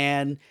stage,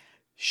 and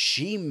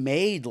she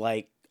made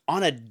like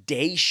on a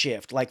day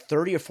shift, like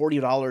 $30 or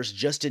 $40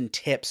 just in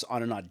tips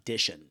on an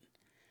audition.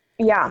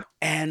 Yeah.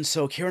 And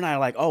so Kira and I are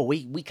like, oh,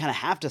 we kind of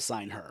have to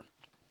sign her.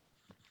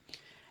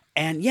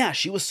 And yeah,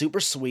 she was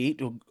super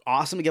sweet,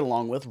 awesome to get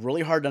along with,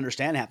 really hard to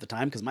understand half the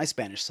time because my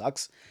Spanish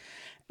sucks.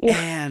 Yeah.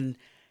 And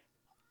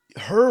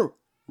her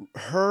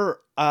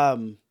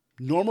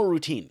normal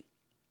routine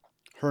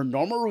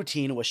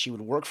was she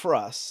would work for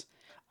us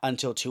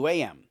until 2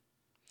 a.m.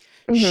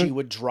 Mm-hmm. She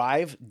would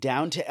drive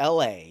down to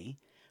LA,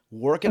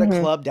 work at a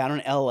club down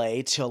in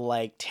LA till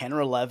like 10 or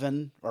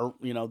 11 or,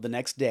 the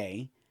next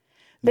day.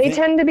 They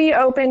tend to be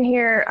open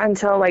here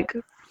until like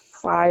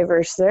 5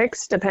 or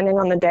 6, depending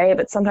on the day,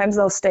 but sometimes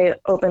they'll stay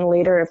open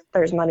later if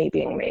there's money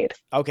being made.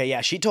 Okay,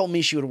 yeah. She told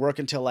me she would work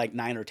until like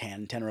 9 or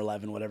 10 or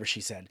 11, whatever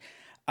she said.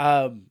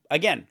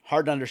 Again,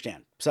 hard to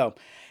understand. So,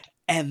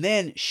 and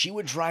then she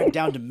would drive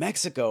down to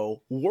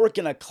Mexico, work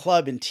in a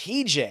club in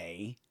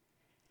TJ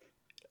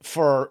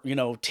for,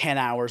 10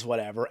 hours,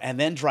 whatever, and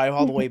then drive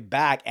all the way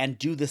back and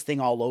do this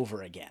thing all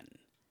over again.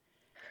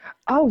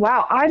 Oh,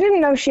 wow. I didn't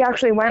know she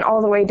actually went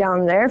all the way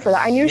down there for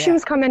that. I knew she Yeah.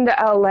 was coming to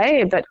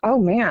LA, but oh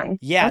man,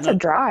 Yeah, that's no, a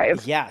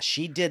drive. yeah,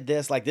 she did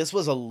this. Like, this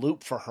was a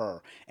loop for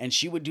her, and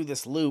she would do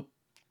this loop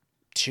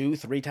 2,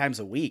 3 times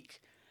a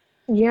week.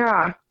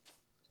 Yeah.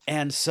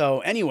 And so,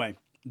 anyway,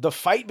 the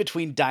fight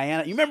between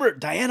Diana, you remember,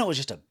 Diana was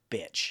just a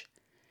bitch.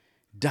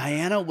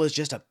 Diana was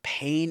just a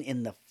pain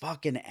in the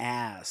fucking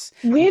ass.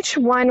 Which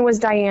one was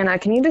Diana?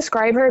 Can you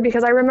describe her?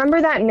 Because I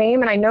remember that name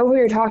and I know who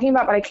you're talking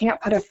about, but I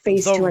can't put a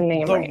face to a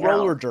name The right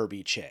roller now.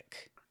 derby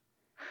chick.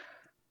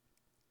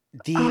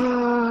 The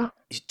Uh,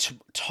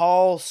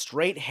 tall,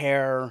 straight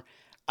hair.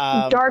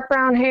 dark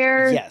brown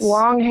hair, Yes.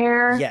 long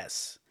hair,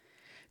 Yes.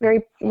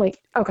 very like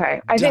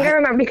okay. I think I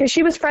remember because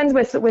she was friends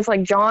with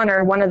like John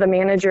or one of the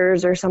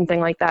managers or something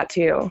like that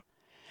too.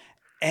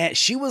 And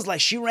she was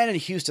like, she ran in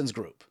Houston's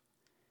group.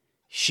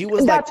 She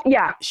was like,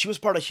 Yeah. she was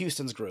part of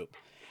Houston's group.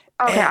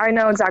 Okay, And- I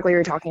know exactly what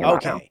you're talking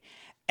about now. Okay.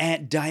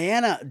 And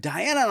Diana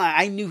and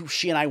I knew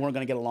she and I weren't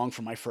going to get along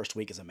for my first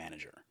week as a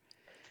manager.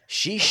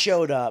 She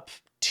showed up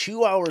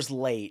 2 hours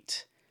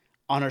late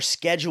on her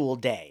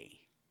scheduled day.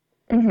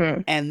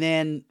 Mm-hmm. And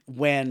then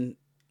when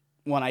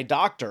I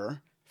docked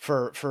her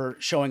for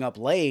showing up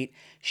late,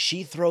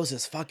 she throws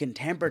this fucking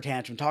temper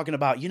tantrum talking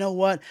about, you know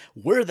what?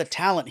 We're the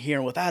talent here,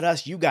 and without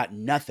us, you got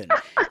nothing.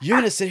 You're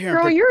gonna sit here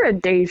and Girl, you're a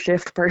day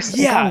shift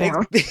person. yeah, Calm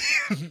down.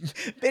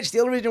 bitch. The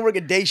only reason you work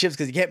at day shifts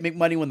because you can't make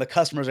money when the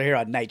customers are here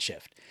on night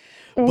shift.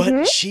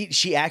 But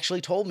she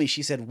actually told me,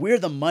 she said, we're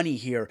the money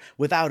here.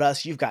 Without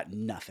us, you've got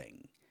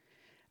nothing.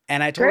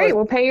 And I told Great, her,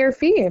 we'll pay your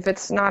fee if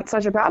it's not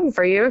such a problem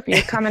for you. If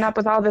you're coming up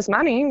with all this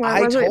money,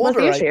 what's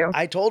the issue?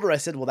 I told her, I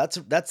said, well,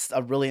 that's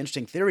a really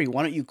interesting theory.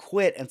 Why don't you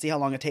quit and see how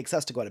long it takes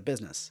us to go out of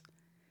business?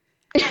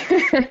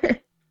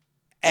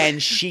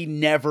 And she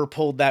never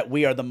pulled that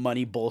we are the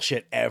money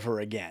bullshit ever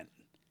again.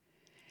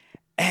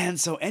 And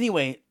so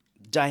anyway,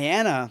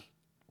 Diana,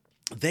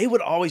 they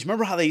would always,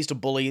 remember how they used to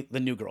bully the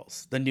new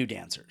girls, the new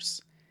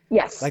dancers?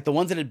 Yes. Like the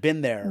ones that had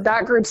been there.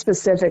 That group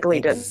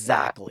specifically did that.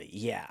 Exactly,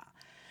 yeah.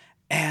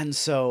 And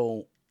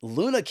so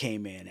Luna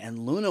came in, and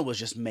Luna was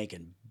just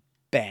making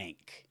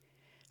bank.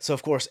 So,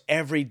 of course,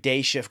 every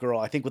day shift girl,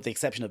 I think with the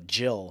exception of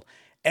Jill,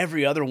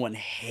 every other one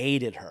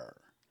hated her.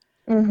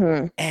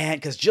 Mm-hmm. And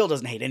because Jill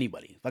doesn't hate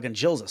anybody. Fucking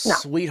Jill's a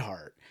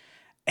sweetheart.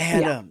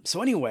 And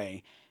so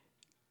anyway,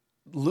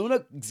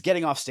 Luna's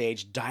getting off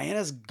stage.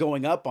 Diana's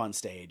going up on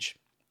stage.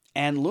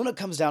 And Luna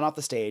comes down off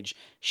the stage.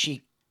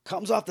 She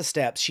comes off the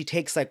steps. She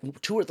takes like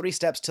 2 or 3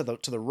 steps to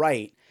the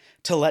right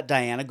to let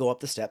Diana go up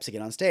the steps to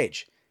get on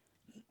stage.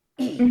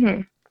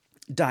 Mm-hmm.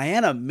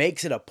 Diana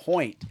makes it a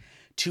point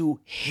to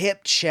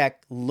hip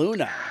check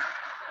Luna.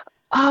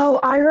 Oh,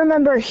 I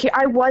remember.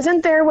 I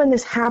wasn't there when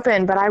this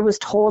happened, but I was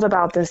told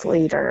about this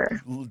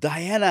later.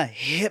 Diana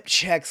hip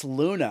checks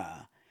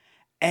Luna,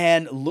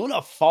 and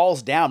Luna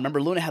falls down.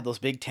 Remember, Luna had those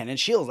big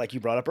 10-inch heels like you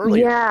brought up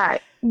earlier. Yeah,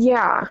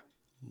 yeah.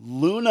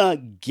 Luna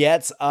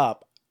gets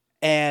up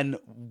and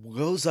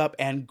goes up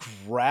and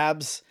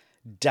grabs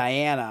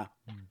Diana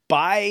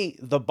by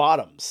the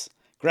bottoms,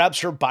 grabs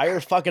her by her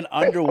fucking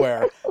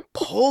underwear,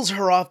 pulls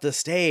her off the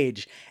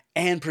stage,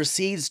 and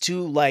proceeds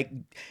to, like,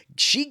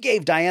 she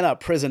gave Diana a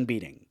prison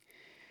beating.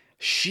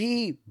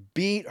 She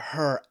beat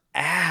her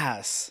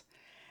ass.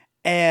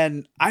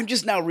 And I'm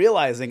just now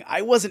realizing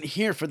I wasn't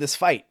here for this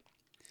fight.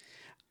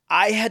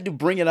 I had to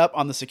bring it up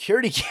on the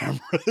security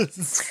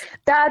cameras.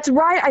 That's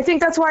right. I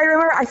think that's why I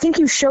remember. I think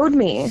you showed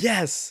me.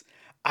 Yes.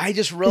 I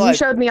just 'Cause realized.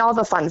 you showed me all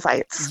the fun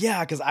fights.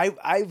 Yeah, because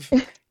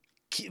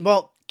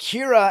well,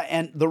 Kira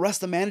and the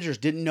rest of the managers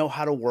didn't know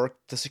how to work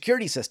the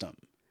security system.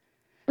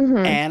 Mm-hmm.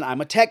 And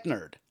I'm a tech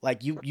nerd.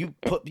 Like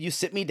you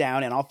sit me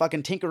down and I'll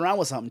fucking tinker around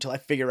with something until I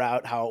figure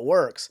out how it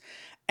works.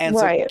 And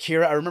Right.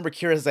 so I remember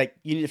Kira's like,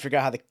 you need to figure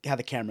out how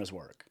the cameras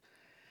work.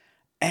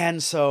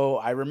 And so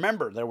I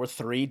remember there were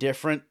 3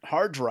 different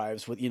hard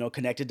drives with,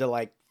 connected to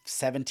like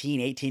 17,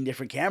 18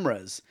 different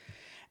cameras.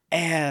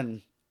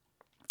 And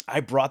I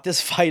brought this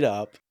fight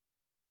up.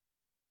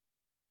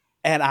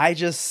 And I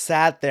just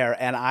sat there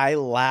and I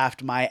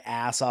laughed my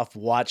ass off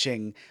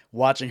watching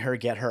her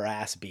get her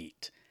ass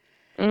beat.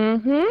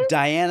 Mm-hmm.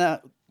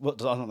 Diana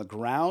was on the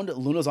ground.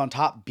 Luna's on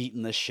top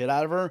beating the shit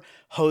out of her.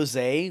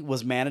 Jose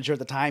was manager at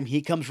the time.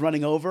 He comes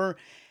running over.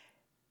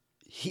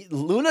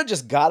 Luna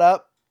just got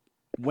up,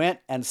 went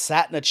and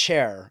sat in a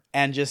chair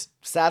and just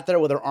sat there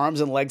with her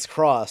arms and legs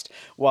crossed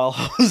while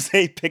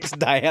Jose picks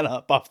Diana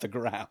up off the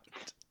ground.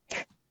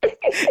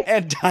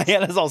 And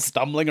Diana's all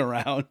stumbling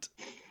around.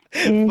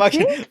 Mm-hmm.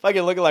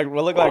 Fucking look like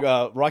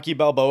Rocky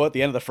Balboa at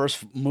the end of the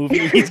first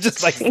movie. He's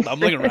just like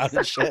stumbling around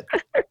and shit.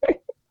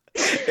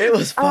 It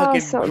was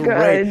fucking so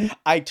great.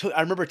 good.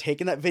 I remember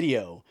taking that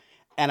video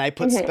and I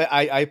put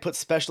I put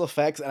special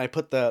effects and I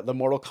put the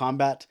Mortal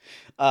Kombat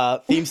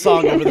theme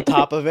song over the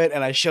top of it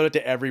and I showed it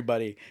to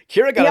everybody.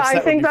 Kira got upset I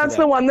think with me for that's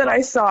that. the one that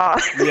I saw.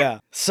 Yeah.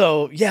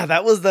 So yeah,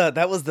 that was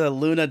the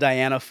Luna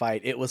Diana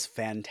fight. It was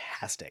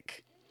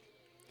fantastic.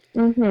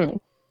 Mm-hmm.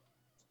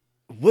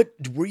 What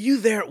were you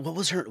there? What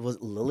was her? Was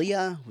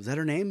Lilia? Was that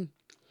her name?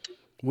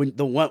 When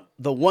the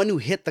one who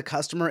hit the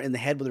customer in the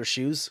head with her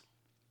shoes?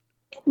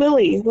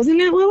 Lily,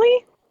 wasn't it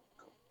Lily?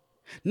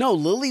 No,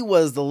 Lily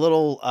was the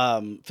little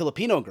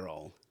Filipino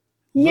girl.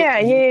 Yeah,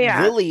 yeah, yeah,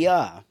 yeah.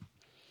 Lilia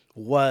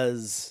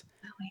was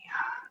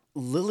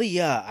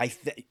Lilia.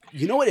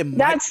 You know what? It might.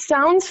 That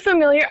sounds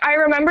familiar. I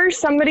remember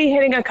somebody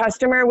hitting a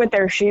customer with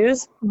their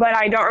shoes, but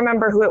I don't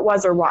remember who it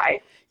was or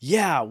why.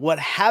 Yeah, what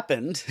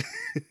happened?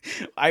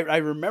 I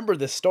remember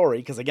this story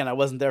because again I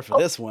wasn't there for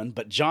this one,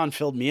 but John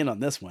filled me in on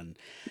this one.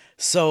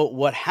 So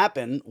what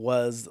happened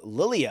was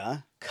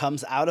Lilia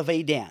comes out of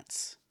a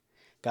dance,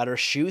 got her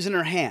shoes in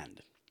her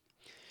hand.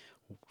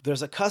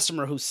 There's a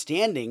customer who's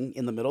standing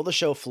in the middle of the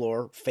show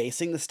floor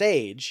facing the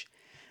stage.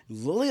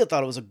 Lilia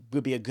thought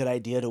would be a good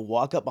idea to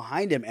walk up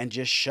behind him and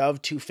just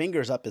shove two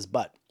fingers up his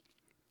butt.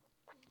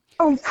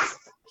 Oh,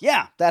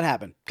 Yeah, that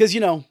happened. Because,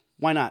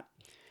 why not?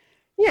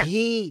 yeah.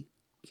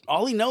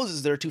 All he knows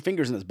is there are two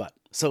fingers in his butt.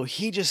 So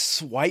he just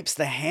swipes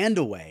the hand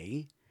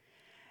away,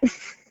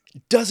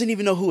 doesn't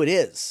even know who it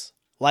is.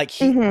 Like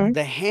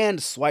the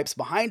hand swipes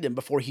behind him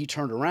before he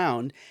turned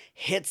around,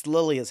 hits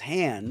Lilia's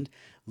hand.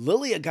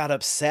 Lilia got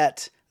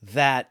upset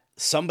that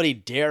somebody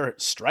dare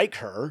strike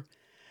her.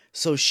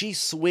 So she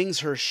swings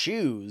her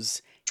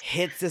shoes,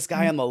 hits this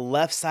guy on the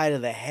left side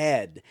of the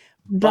head.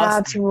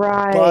 That's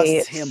right.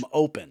 Busts him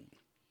open.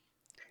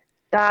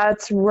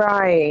 That's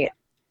right.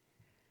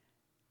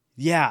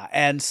 Yeah,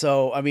 and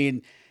so, I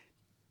mean,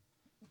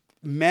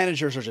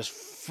 managers are just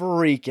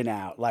freaking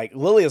out. Like,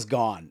 Lilia's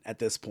gone at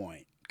this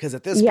point. Because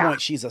at this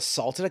point, she's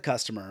assaulted a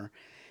customer.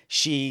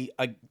 She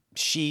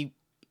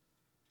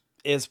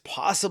is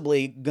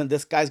possibly,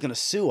 this guy's going to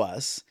sue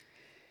us.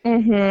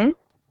 Mm-hmm.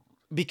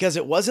 Because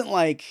it wasn't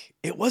like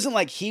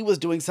he was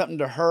doing something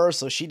to her,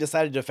 so she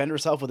decided to defend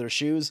herself with her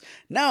shoes.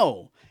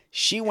 No.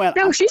 She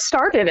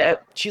started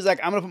it. She's like,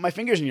 I'm going to put my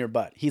fingers in your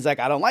butt. He's like,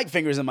 I don't like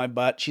fingers in my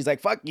butt. She's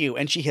like, fuck you.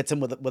 And she hits him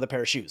with a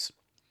pair of shoes.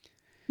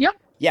 Yep.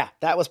 Yeah,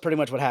 that was pretty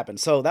much what happened.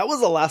 So that was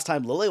the last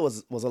time Lily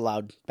was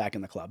allowed back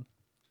in the club.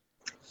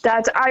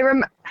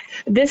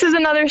 This is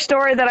another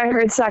story that I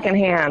heard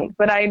secondhand,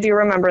 but I do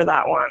remember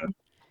that one.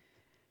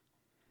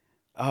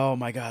 Oh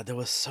my God, there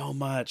was so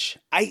much.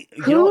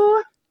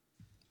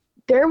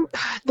 There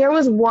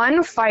was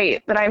one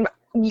fight that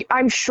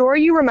I'm sure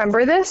you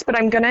remember this, but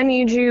I'm gonna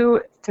need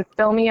you to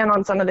fill me in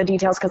on some of the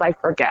details because I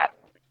forget.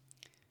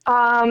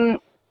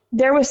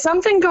 There was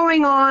something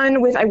going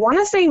on with, I want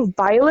to say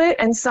Violet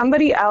and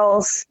somebody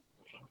else,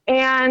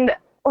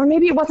 or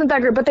maybe it wasn't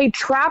that group, but they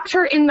trapped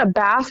her in the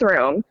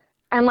bathroom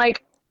and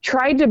like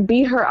tried to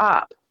beat her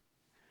up.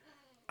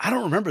 I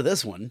don't remember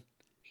this one.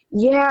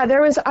 Yeah,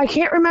 I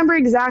can't remember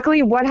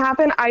exactly what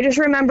happened. I just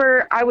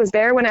remember I was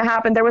there when it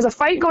happened. There was a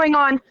fight going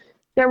on.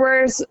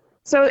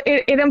 So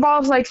it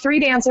involves like 3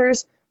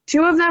 dancers.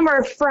 2 of them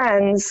are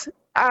friends.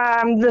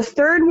 The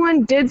third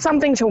one did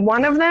something to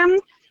one of them.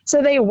 So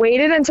they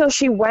waited until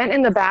she went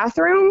in the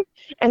bathroom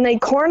and they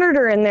cornered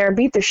her in there,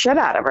 beat the shit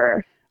out of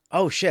her.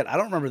 Oh shit. I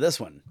don't remember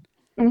this one.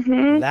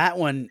 Mm-hmm. That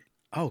one.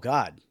 Oh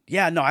God.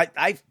 Yeah, no,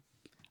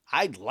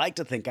 I'd like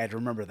to think I'd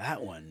remember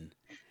that one.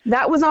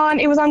 It was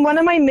on one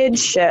of my mid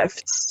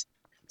shifts.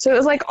 So it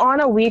was like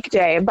on a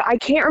weekday, but I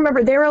can't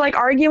remember. They were like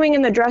arguing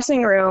in the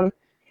dressing room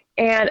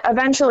and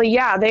eventually,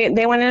 yeah,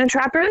 they went in and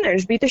trapped her in there,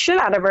 just beat the shit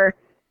out of her.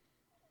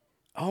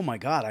 Oh my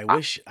God. I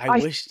wish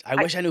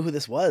I knew who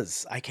this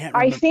was. I can't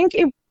remember. I think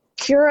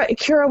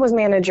Kira was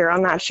manager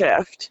on that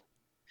shift.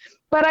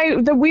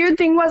 But the weird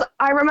thing was,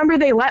 I remember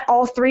they let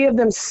all 3 of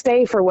them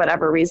stay for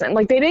whatever reason.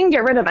 Like, they didn't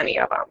get rid of any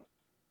of them.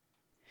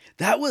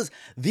 That was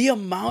the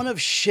amount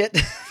of shit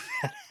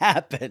that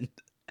happened.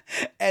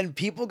 And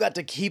people got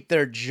to keep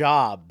their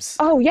jobs.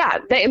 Oh, yeah.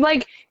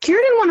 Kira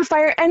didn't want to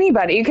fire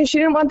anybody because she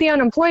didn't want the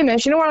unemployment.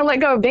 She didn't want to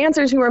let go of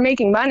dancers who were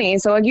making money.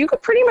 So, like, you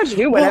could pretty much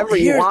do whatever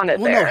you wanted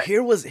there. No,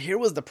 here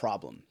was the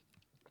problem.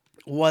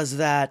 Was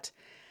that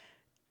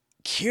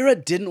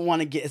Kira didn't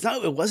want to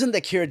it wasn't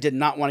that Kira did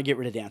not want to get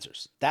rid of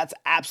dancers. That's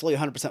absolutely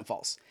 100%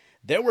 false.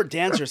 There were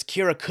dancers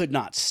Kira could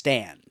not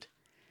stand.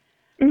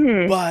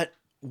 Mm-hmm. But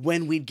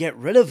when we'd get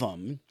rid of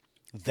them,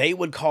 they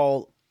would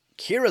call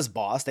Kira's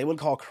boss, they would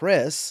call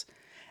Chris,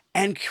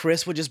 and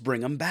Chris would just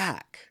bring them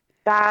back.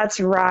 That's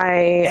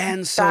right.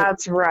 And so,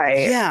 that's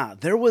right. Yeah,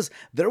 there was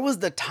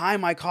the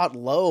time I caught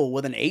Lo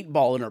with an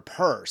 8-ball in her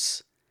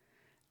purse.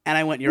 And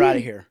I went, you're out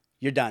of here.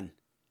 You're done.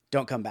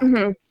 Don't come back.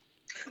 Mm-hmm.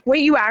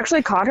 Wait, you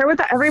actually caught her with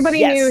that?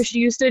 Everybody knew she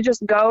used to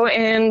just go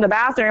in the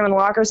bathroom and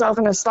lock herself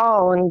in a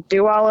stall and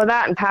do all of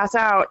that and pass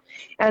out.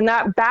 And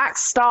that back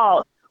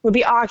stall would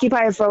be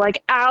occupied for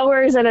like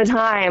hours at a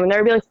time. And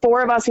there would be like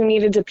 4 of us who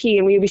needed to pee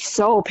and we would be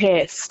so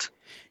pissed.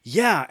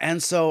 Yeah.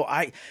 And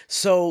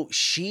so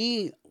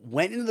she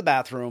went into the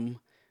bathroom.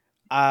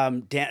 I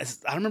don't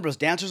remember if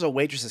dancers or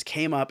waitresses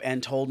came up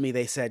and told me,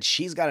 they said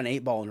she's got an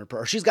 8-ball in her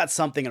purse. She's got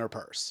something in her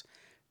purse.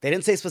 They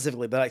didn't say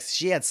specifically, but like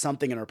she had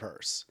something in her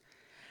purse.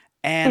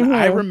 And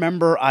I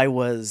remember I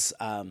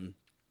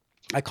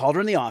called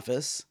her in the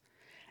office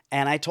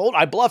and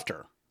I bluffed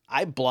her.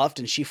 I bluffed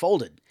and she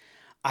folded.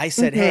 I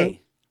said,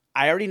 hey,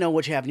 I already know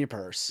what you have in your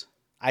purse.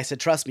 I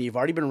said, trust me, you've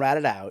already been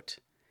ratted out.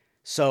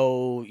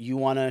 So you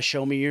want to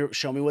show me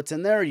what's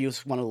in there or you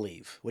just want to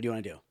leave? What do you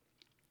want to do?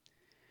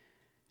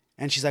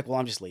 And she's like, well,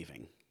 I'm just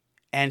leaving.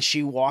 And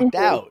she walked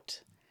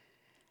out.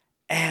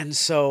 And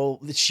so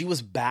she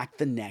was back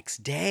the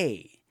next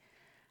day.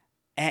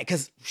 And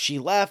because she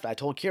left, I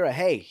told Kira,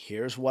 hey,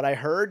 here's what I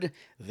heard.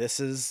 This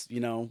is,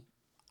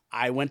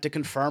 I went to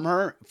confirm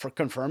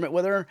it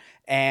with her.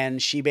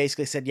 And she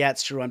basically said, yeah,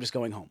 it's true. I'm just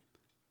going home.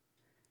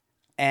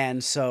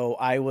 And so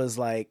I was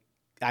like,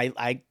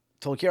 I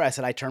told Kira, I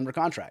said, I termed her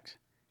contract.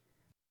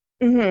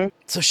 Mm-hmm.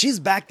 So she's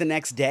back the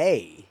next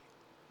day.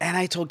 And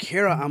I told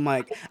Kira, I'm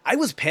like, I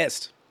was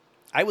pissed.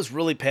 I was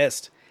really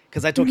pissed.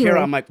 Because I told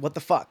Kira, I'm like, what the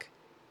fuck?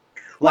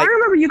 Well, I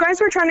remember you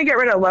guys were trying to get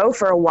rid of Lo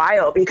for a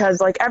while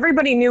because, like,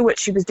 everybody knew what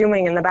she was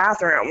doing in the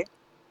bathroom,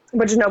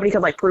 but just nobody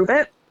could, like, prove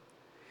it.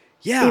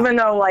 Yeah. Even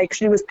though, like,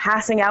 she was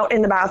passing out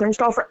in the bathroom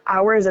stall for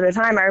hours at a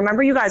time. I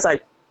remember you guys,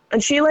 like,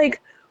 and she, like,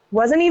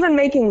 wasn't even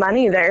making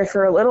money there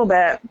for a little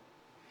bit.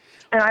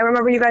 And I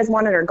remember you guys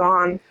wanted her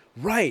gone.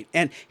 Right.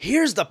 And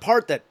here's the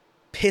part that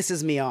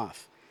pisses me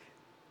off.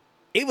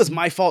 It was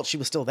my fault she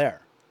was still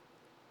there.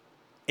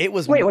 Wait,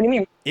 what do you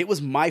mean? It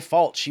was my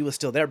fault she was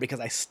still there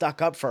because I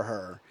stuck up for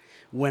her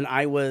when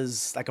I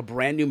was like a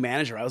brand new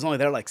manager. I was only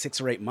there like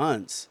 6 or 8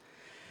 months.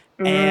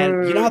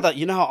 And you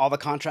know how all the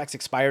contracts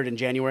expired in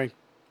January?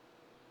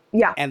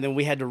 Yeah. And then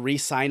we had to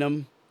re-sign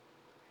them?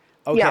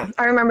 Okay. Yeah,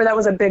 I remember that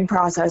was a big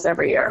process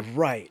every year.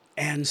 Right.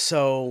 And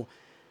so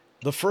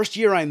the first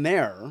year I'm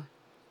there,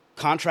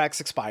 contracts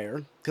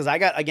expire because I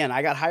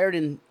got hired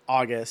in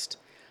August.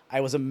 I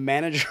was a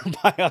manager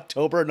by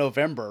October,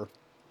 November.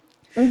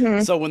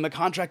 Mm-hmm. So when the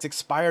contracts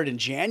expired in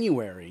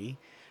January,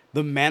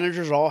 the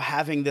managers are all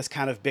having this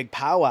kind of big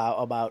powwow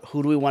about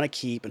who do we want to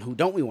keep and who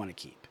don't we want to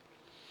keep.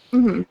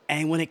 Mm-hmm.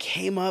 And when it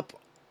came up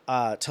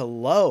to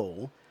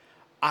Lo,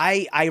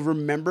 I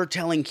remember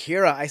telling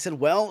Kira, I said,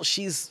 well,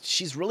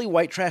 she's really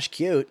white trash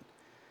cute.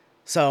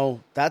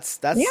 So that's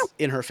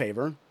in her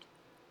favor.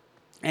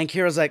 And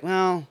Kira's like,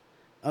 well,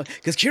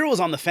 because Kira was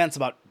on the fence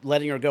about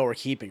letting her go or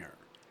keeping her.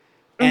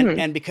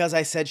 And because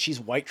I said she's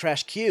white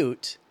trash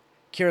cute,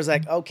 Kira's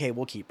like, okay,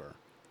 we'll keep her.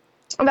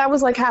 That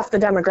was like half the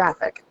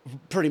demographic.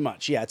 Pretty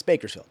much. Yeah, it's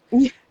Bakersfield.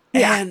 Yeah.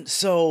 And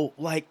so,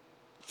 like,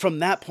 from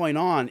that point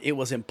on, it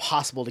was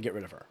impossible to get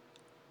rid of her.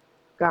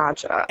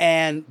 Gotcha.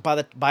 And by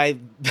the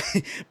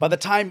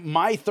time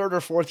my 3rd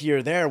or 4th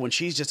year there, when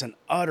she's just an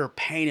utter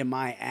pain in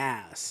my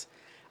ass,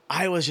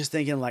 I was just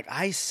thinking, like,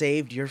 I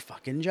saved your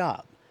fucking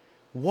job.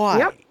 Why?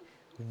 Yep.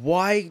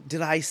 Why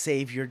did I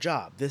save your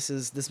job?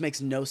 This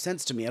makes no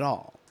sense to me at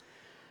all.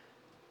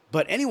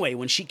 But anyway,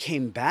 when she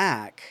came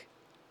back,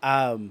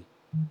 after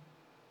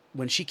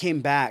I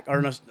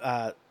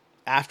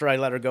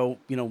let her go,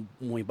 when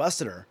we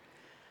busted her,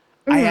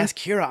 I asked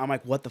Kira, I'm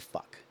like, what the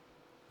fuck?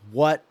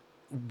 What?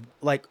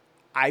 Like,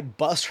 I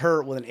bust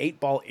her with an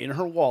 8-ball in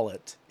her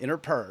wallet, in her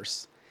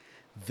purse.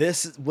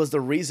 This was the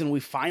reason we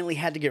finally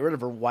had to get rid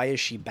of her. Why is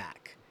she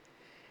back?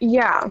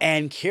 Yeah.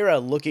 And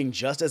Kira, looking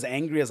just as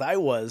angry as I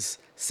was,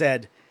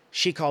 said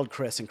she called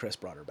Chris and Chris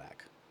brought her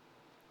back.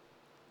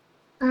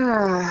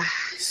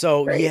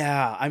 So, great.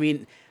 Yeah, I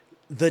mean,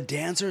 the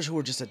dancers who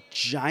were just a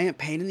giant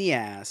pain in the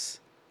ass,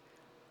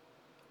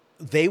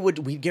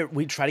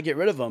 we'd try to get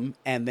rid of them,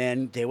 and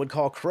then they would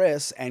call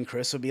Chris, and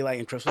Chris would be like,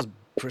 and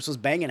Chris was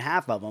banging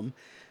half of them,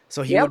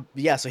 so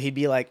he'd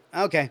be like,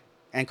 okay,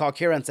 and call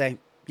Kira and say,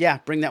 yeah,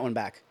 bring that one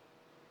back.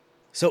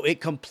 So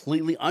it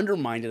completely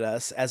undermined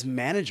us as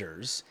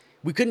managers.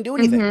 We couldn't do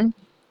anything. Mm-hmm.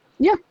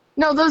 Yeah.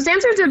 No, those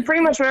dancers did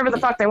pretty much whatever the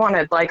fuck they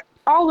wanted, like,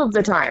 all of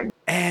the time.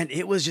 And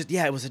it was just,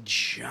 it was a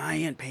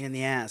giant pain in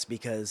the ass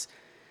because,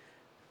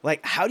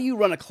 like, how do you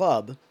run a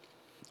club?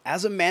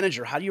 As a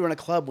manager, how do you run a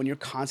club when you're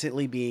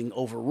constantly being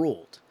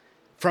overruled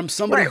from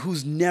somebody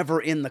who's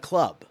never in the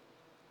club?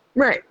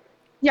 Right.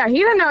 Yeah, he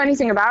didn't know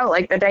anything about,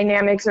 like, the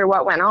dynamics or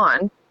what went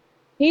on.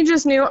 He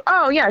just knew,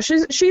 oh, yeah,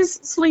 she's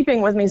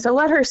sleeping with me, so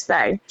let her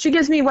stay. She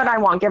gives me what I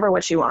want. Give her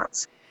what she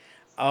wants.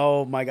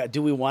 Oh, my God.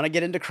 Do we want to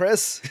get into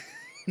Chris?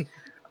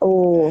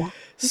 Oh,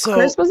 so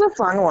Chris was a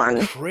fun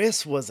one.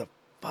 Chris was a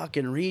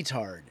fucking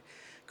retard.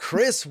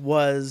 Chris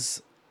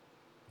was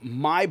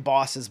my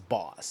boss's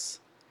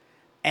boss.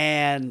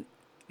 And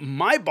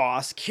my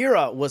boss,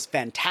 Kira, was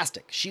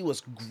fantastic. She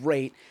was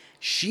great.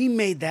 She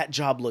made that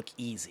job look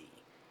easy.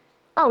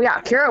 Oh,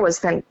 yeah. Kira was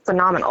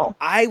phenomenal.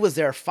 I was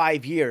there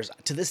 5 years.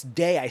 To this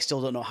day, I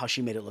still don't know how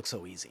she made it look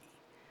so easy.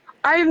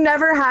 I've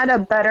never had a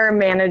better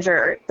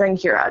manager than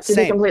Kira, to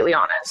be completely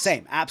honest.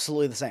 Same.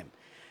 Absolutely the same.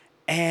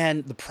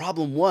 And the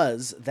problem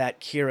was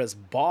that Kira's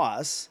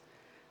boss,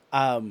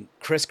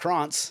 Chris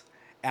Krantz,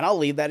 and I'll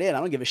leave that in. I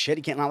don't give a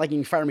shit. Not like he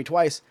can fire me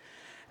twice.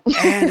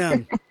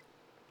 And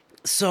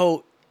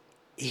so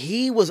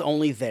he was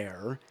only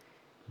there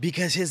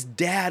because his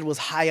dad was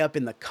high up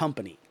in the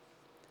company.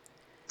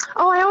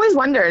 Oh, I always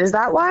wondered, is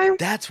that why?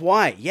 That's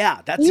why.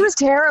 Yeah. He was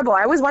terrible.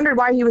 I always wondered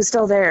why he was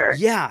still there.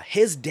 Yeah.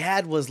 His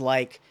dad was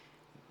like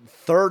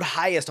 3rd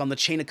highest on the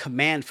chain of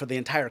command for the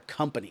entire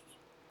company.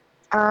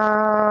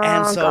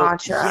 And so,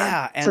 gotcha.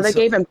 Yeah. And so they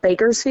gave him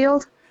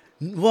Bakersfield?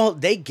 Well,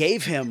 they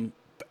gave him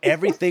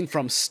everything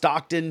from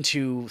Stockton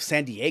to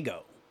San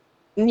Diego.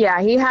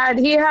 Yeah, he had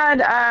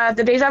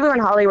the Deja Vu in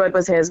Hollywood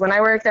was his. When I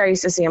worked there, I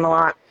used to see him a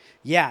lot.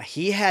 Yeah,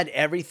 he had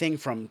everything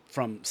from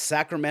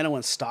Sacramento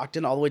and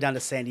Stockton all the way down to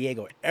San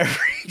Diego.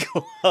 Every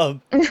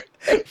club,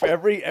 for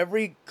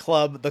every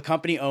club the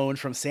company owned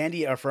from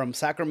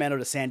Sacramento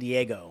to San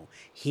Diego,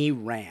 he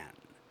ran,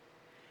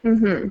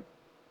 Hmm.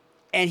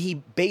 and he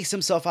based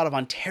himself out of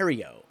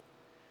Ontario.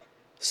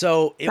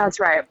 So That's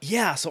right.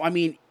 yeah. So I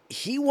mean,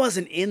 he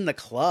wasn't in the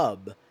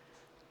club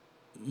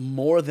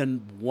more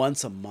than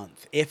once a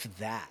month, if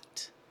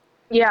that.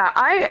 Yeah,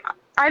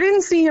 I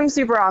didn't see him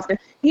super often.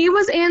 He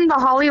was in the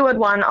Hollywood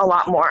one a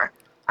lot more.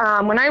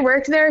 When I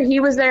worked there, he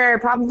was there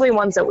probably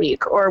once a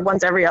week or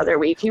once every other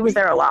week. He was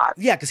there a lot.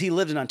 Yeah, because he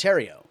lived in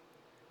Ontario.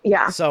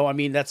 Yeah, So I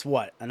mean, that's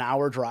what, an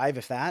hour drive,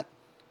 if that.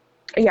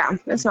 yeah,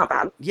 it's not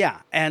bad.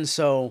 Yeah, and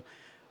so,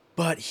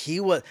 but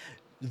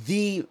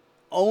the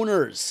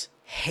owners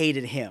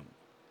hated him.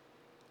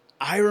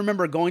 I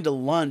remember going to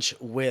lunch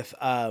with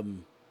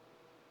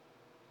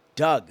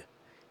Doug.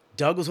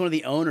 Doug was one of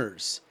the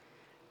owners,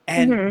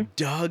 and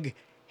Doug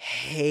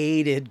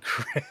hated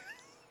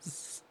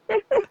Chris.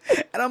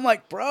 And I'm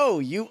like, bro,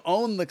 you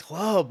own the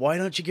club. Why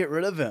don't you get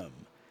rid of him?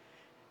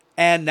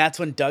 And that's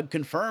when Doug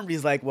confirmed.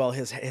 He's like, well,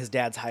 his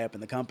dad's high up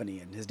in the company,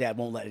 and his dad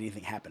won't let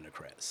anything happen to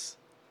Chris.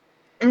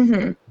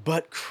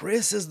 But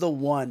Chris is the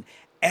one.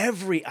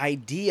 Every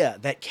idea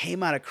that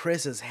came out of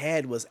Chris's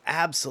head was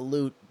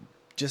absolute,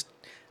 just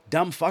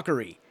dumb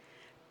fuckery.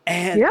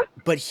 And Yep.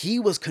 but he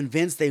was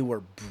convinced they were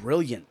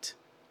brilliant.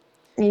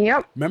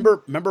 Yep.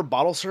 Remember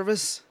bottle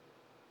service?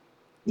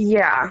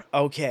 Yeah.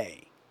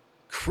 Okay.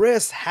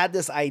 Chris had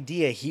this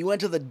idea. He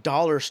went to the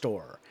dollar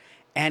store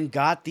and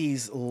got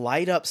these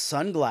light up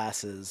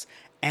sunglasses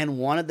and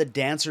wanted the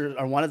dancers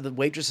or wanted the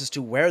waitresses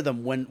to wear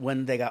them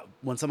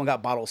when someone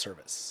got bottle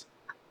service.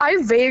 I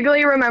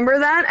vaguely remember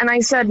that, and I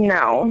said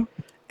no.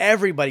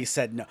 Everybody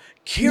said no.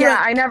 Yeah,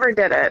 I never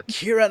did it.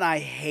 Kira and I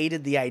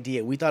hated the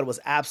idea. We thought it was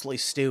absolutely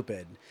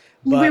stupid.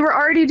 We But were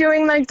already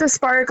doing like the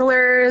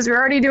sparklers. We were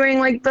already doing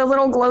like the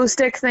little glow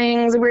stick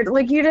things. We were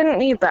like, you didn't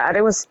need that.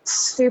 It was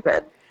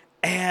stupid.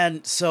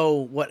 and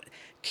so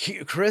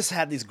Chris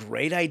had this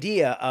great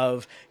idea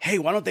of, hey,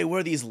 why don't they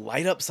wear these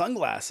light up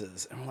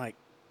sunglasses? And we're like,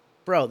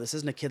 bro, this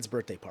isn't a kid's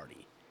birthday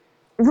party.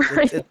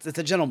 Right. It's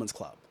a gentleman's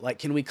club. Like,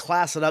 can we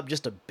class it up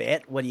just a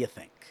bit? What do you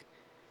think?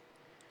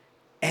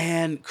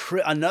 And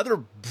another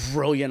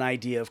brilliant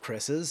idea of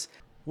Chris's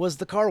was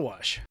the car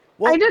wash.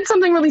 Well, I did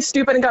something really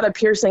stupid and got a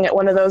piercing at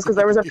one of those because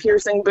there was a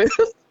piercing booth.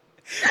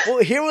 well,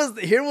 here was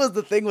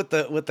the thing with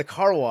the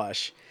car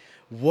wash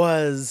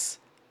was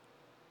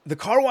the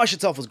car wash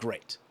itself was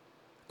great.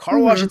 Car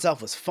wash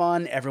itself was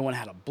fun. Everyone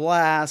had a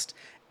blast.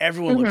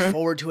 Everyone looked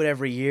forward to it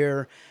every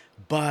year.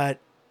 But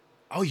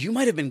you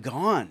might have been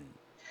gone.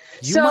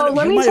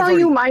 Let me tell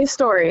you my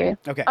story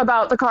Okay.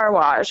 about the car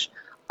wash.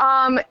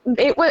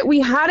 We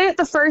had it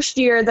the first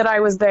year that I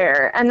was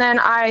there, and then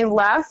I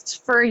left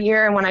for a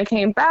year, and when I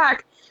came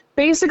back,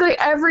 basically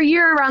every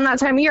year around that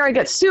time of year, I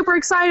get super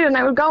excited, and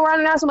I would go around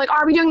and ask them, like,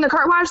 are we doing the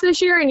car wash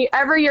this year? And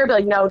every year I'd be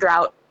like, no,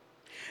 drought.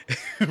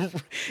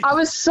 I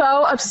was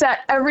so upset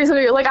every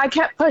single year. Like, I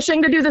kept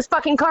pushing to do this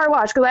fucking car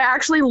wash because I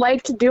actually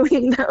liked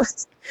doing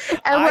those.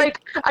 And,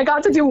 I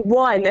got to do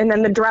one, and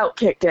then the drought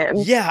kicked in.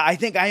 Yeah, I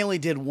think I only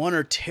did one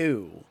or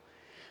two.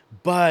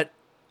 But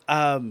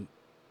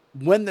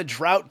when the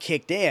drought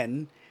kicked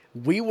in,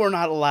 we were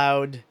not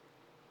allowed,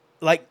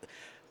 like,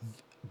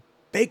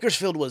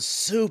 Bakersfield was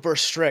super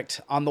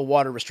strict on the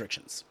water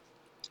restrictions.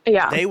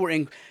 Yeah. They were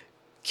in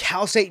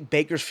Cal State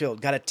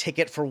Bakersfield got a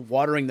ticket for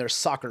watering their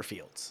soccer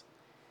fields.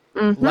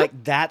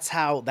 Like that's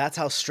how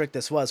strict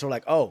this was. So we're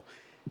like, oh,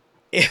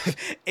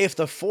 if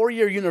the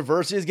 4-year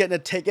university is getting a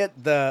ticket,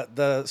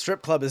 the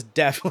strip club is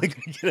definitely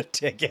going to get a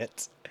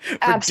ticket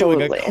for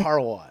doing a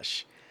car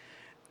wash.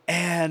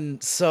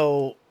 And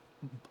so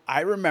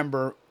I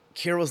remember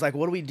Kira was like,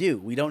 what do we do?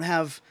 We don't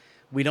have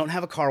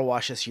a car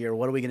wash this year.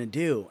 What are we going to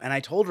do? And I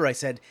told her,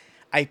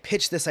 I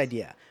pitched this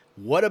idea.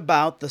 What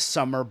about the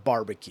summer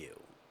barbecue?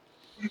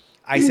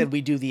 I said, we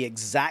do the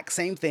exact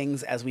same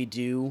things as we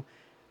do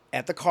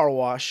at the car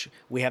wash.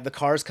 We have the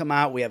cars come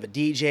out. We have a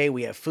DJ.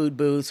 We have food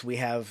booths. We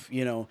have,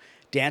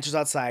 dancers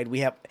outside. We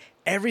have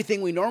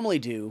everything we normally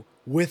do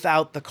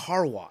without the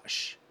car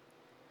wash.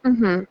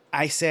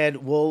 I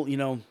said, well,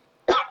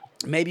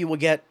 maybe we'll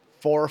get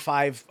 4 or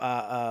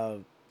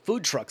 5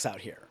 food trucks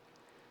out here.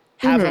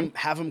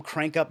 Have them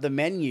crank up the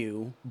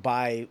menu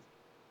by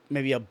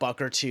maybe $1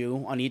 or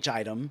 $2 on each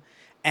item,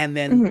 and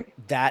then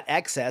that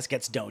excess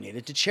gets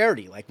donated to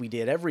charity, like we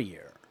did every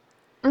year.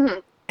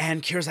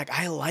 And Kira's like,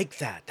 I like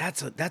that.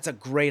 That's a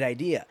great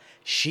idea.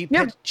 She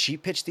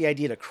pitched the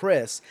idea to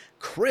Chris.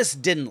 Chris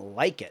didn't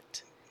like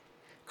it.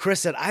 Chris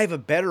said, I have a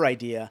better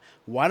idea.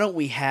 Why don't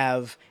we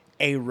have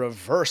a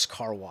reverse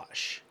car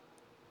wash?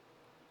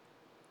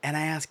 And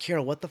I asked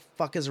Kira, what the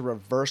fuck is a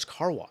reverse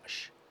car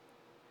wash?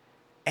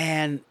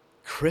 And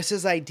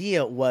Chris's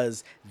idea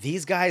was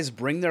these guys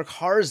bring their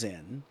cars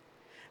in.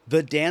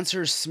 The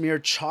dancers smear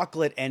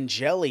chocolate and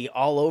jelly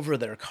all over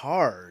their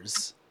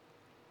cars.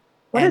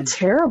 What a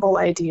terrible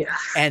idea.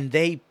 And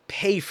they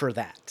pay for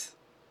that.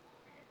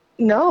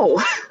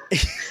 No.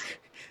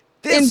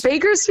 In This,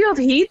 Bakersfield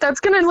heat, that's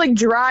going to like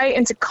dry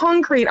into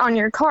concrete on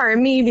your car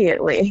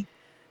immediately.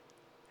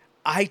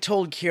 I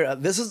told Kira,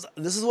 this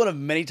is one of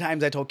many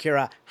times I told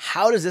Kira,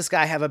 how does this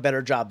guy have a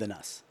better job than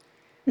us?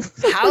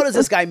 How does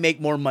this guy make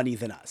more money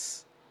than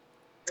us?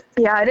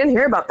 Yeah, I didn't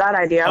hear about that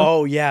idea.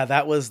 Oh yeah,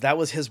 that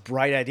was his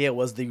bright idea,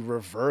 was the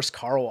reverse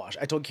car wash.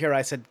 I told Kira,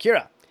 I said,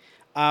 Kira,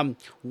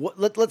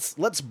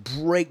 let's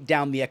break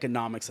down the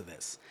economics of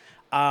this.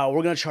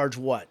 We're gonna charge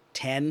what,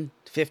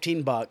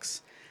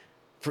 $10-15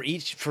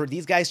 for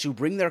these guys to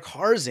bring their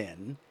cars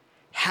in,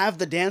 have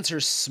the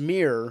dancers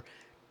smear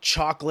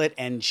chocolate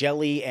and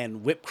jelly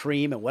and whipped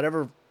cream and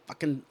whatever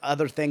fucking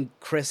other thing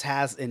Chris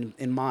has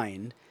in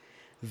mind.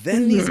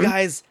 Then these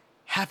guys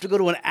have to go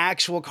to an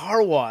actual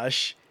car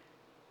wash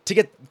to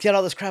get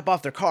all this crap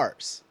off their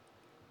cars.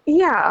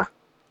 Yeah.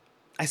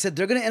 I said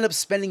they're going to end up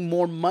spending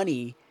more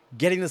money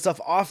getting the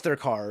stuff off their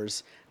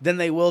cars than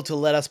they will to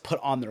let us put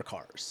on their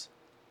cars.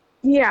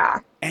 Yeah.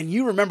 And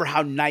you remember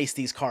how nice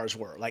these cars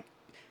were. Like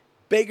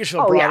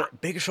Bakersfield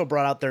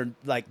brought out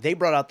they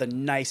brought out the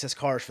nicest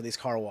cars for these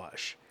car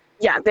wash.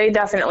 Yeah, they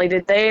definitely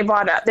did. They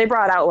brought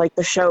out like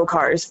the show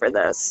cars for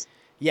this.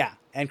 Yeah,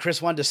 and Chris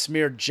wanted to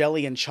smear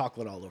jelly and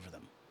chocolate all over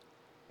them.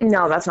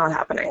 No, that's not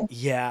happening.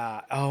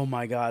 Yeah. Oh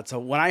my God. So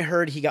when I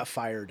heard he got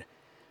fired,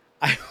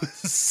 I was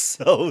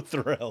so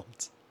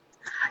thrilled.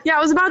 Yeah,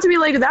 I was about to be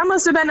like, that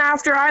must have been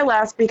after I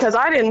left because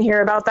I didn't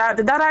hear about that.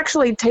 Did that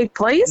actually take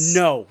place?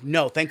 No.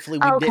 Thankfully,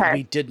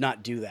 we did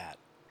not do that.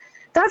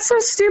 That's so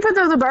stupid,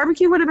 though. The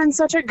barbecue would have been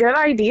such a good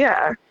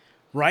idea.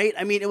 Right?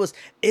 I mean,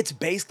 it's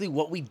basically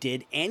what we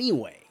did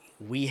anyway.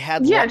 We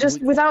had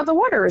without the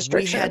water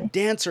restriction. We had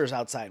dancers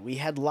outside. We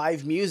had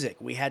live music.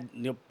 We had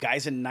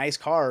guys in nice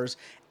cars,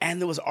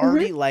 and there was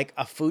already like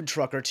a food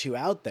truck or two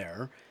out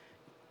there.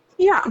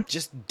 Yeah.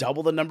 Just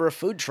double the number of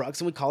food trucks,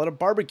 and we call it a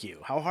barbecue.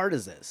 How hard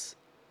is this?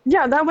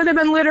 Yeah, that would have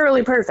been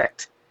literally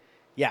perfect.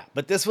 Yeah,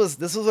 but this was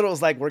what it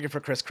was like working for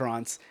Chris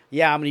Krantz.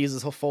 Yeah, I'm gonna use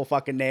his whole full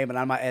fucking name, and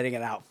I'm not editing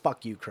it out.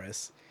 Fuck you,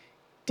 Chris.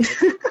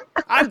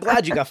 I'm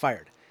glad you got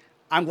fired.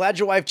 I'm glad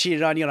your wife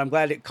cheated on you, and I'm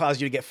glad it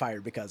caused you to get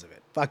fired because of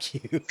it. Fuck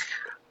you.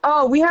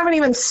 Oh, we haven't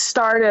even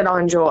started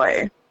on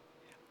Joy.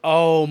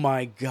 Oh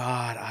my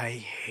God, I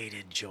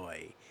hated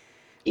Joy.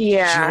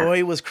 Yeah.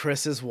 Joy was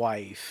Chris's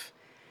wife.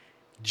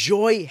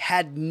 Joy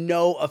had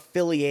no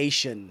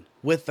affiliation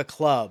with the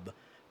club,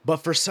 but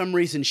for some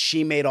reason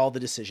she made all the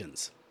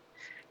decisions.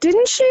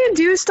 Didn't she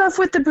do stuff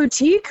with the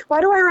boutique? Why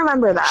do I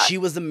remember that? She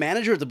was the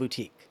manager of the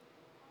boutique.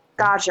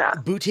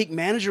 Gotcha. Boutique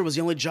manager was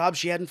the only job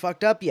she hadn't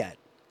fucked up yet.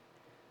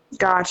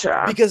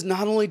 Gotcha. Because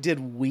not only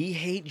did we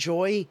hate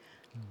Joy,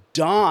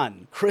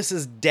 Don,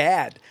 Chris's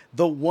dad,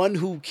 the one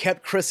who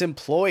kept Chris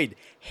employed,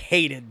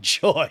 hated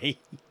Joy.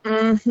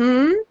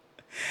 Mm-hmm.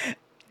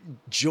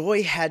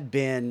 Joy had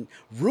been,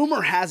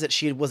 rumor has it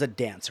she was a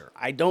dancer.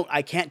 I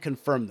can't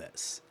confirm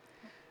this.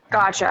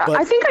 Gotcha. But,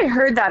 I think I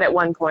heard that at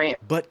one point.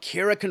 But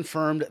Kira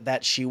confirmed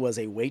that she was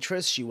a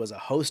waitress, she was a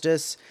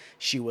hostess,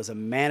 she was a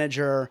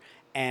manager,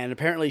 and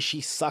apparently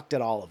she sucked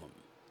at all of them.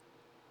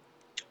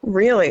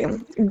 Really?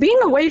 Being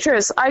a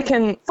waitress, I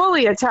can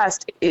fully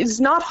attest, is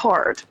not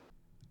hard.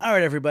 All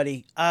right,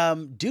 everybody.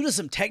 Due to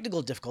some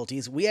technical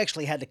difficulties, we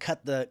actually had to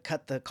cut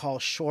the call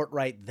short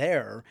right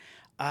there.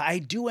 I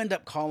do end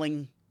up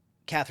calling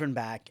Catherine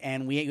back,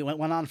 and we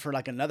went on for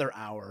like another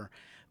hour.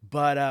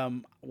 But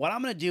what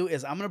I'm going to do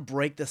is I'm going to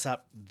break this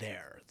up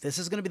there. This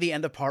is going to be the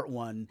end of part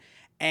 1.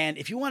 And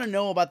if you want to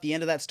know about the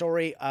end of that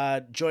story,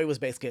 Joy was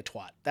basically a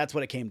twat. That's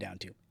what it came down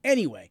to.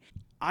 Anyway,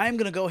 I'm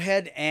going to go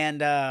ahead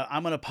and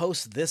I'm going to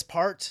post this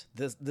part,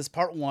 this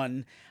part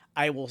 1.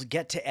 I will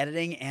get to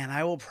editing, and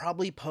I will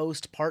probably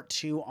post part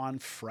 2 on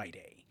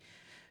Friday.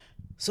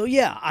 So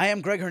yeah, I am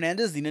Greg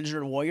Hernandez, the Ninja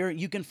Nerd Warrior.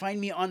 You can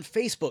find me on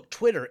Facebook,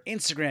 Twitter,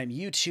 Instagram,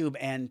 YouTube,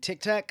 and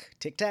TikTok.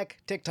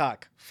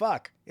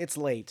 Fuck, it's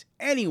late.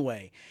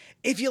 Anyway,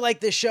 if you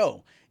like this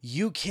show,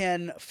 you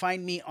can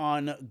find me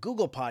on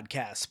Google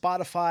Podcasts,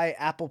 Spotify,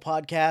 Apple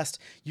Podcast.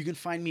 You can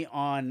find me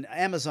on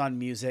Amazon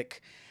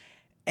Music.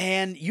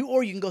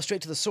 Or you can go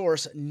straight to the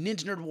source,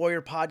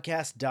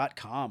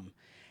 ninjanerdwarriorpodcast.com.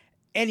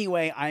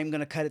 Anyway, I'm going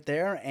to cut it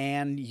there,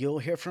 and you'll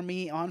hear from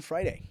me on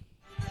Friday.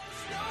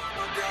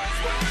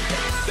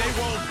 They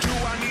won't do,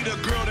 I need a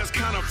girl that's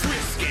kind of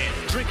frisky.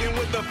 Drinking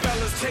with the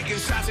fellas, taking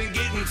shots and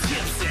getting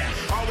tipsy.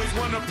 Always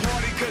wanna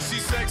party cause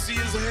she's sexy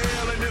as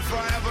hell. And if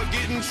I ever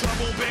get in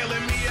trouble,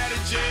 bailing me out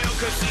of jail.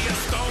 Cause she a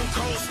stone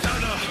cold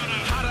stunner,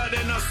 hotter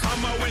than the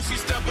summer. When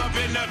she step up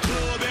in the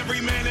club,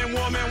 every man and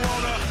woman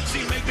wanna.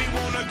 She make me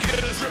wanna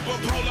get a triple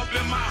pull up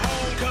in my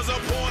home. Cause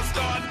a porn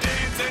star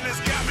dancing has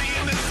got me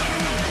in the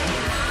zone.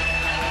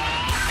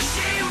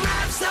 She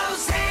wraps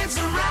those hands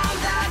around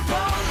that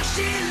pole.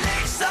 She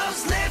licks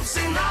those lips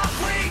and off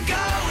we go.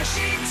 And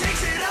she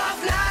takes it off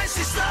nice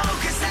and slow.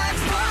 Cause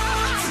that's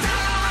porn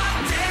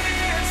star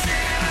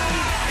dancing.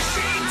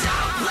 She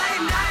don't play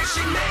nice,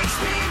 she makes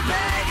me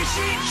beg. And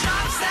she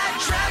drops that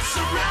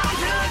dress around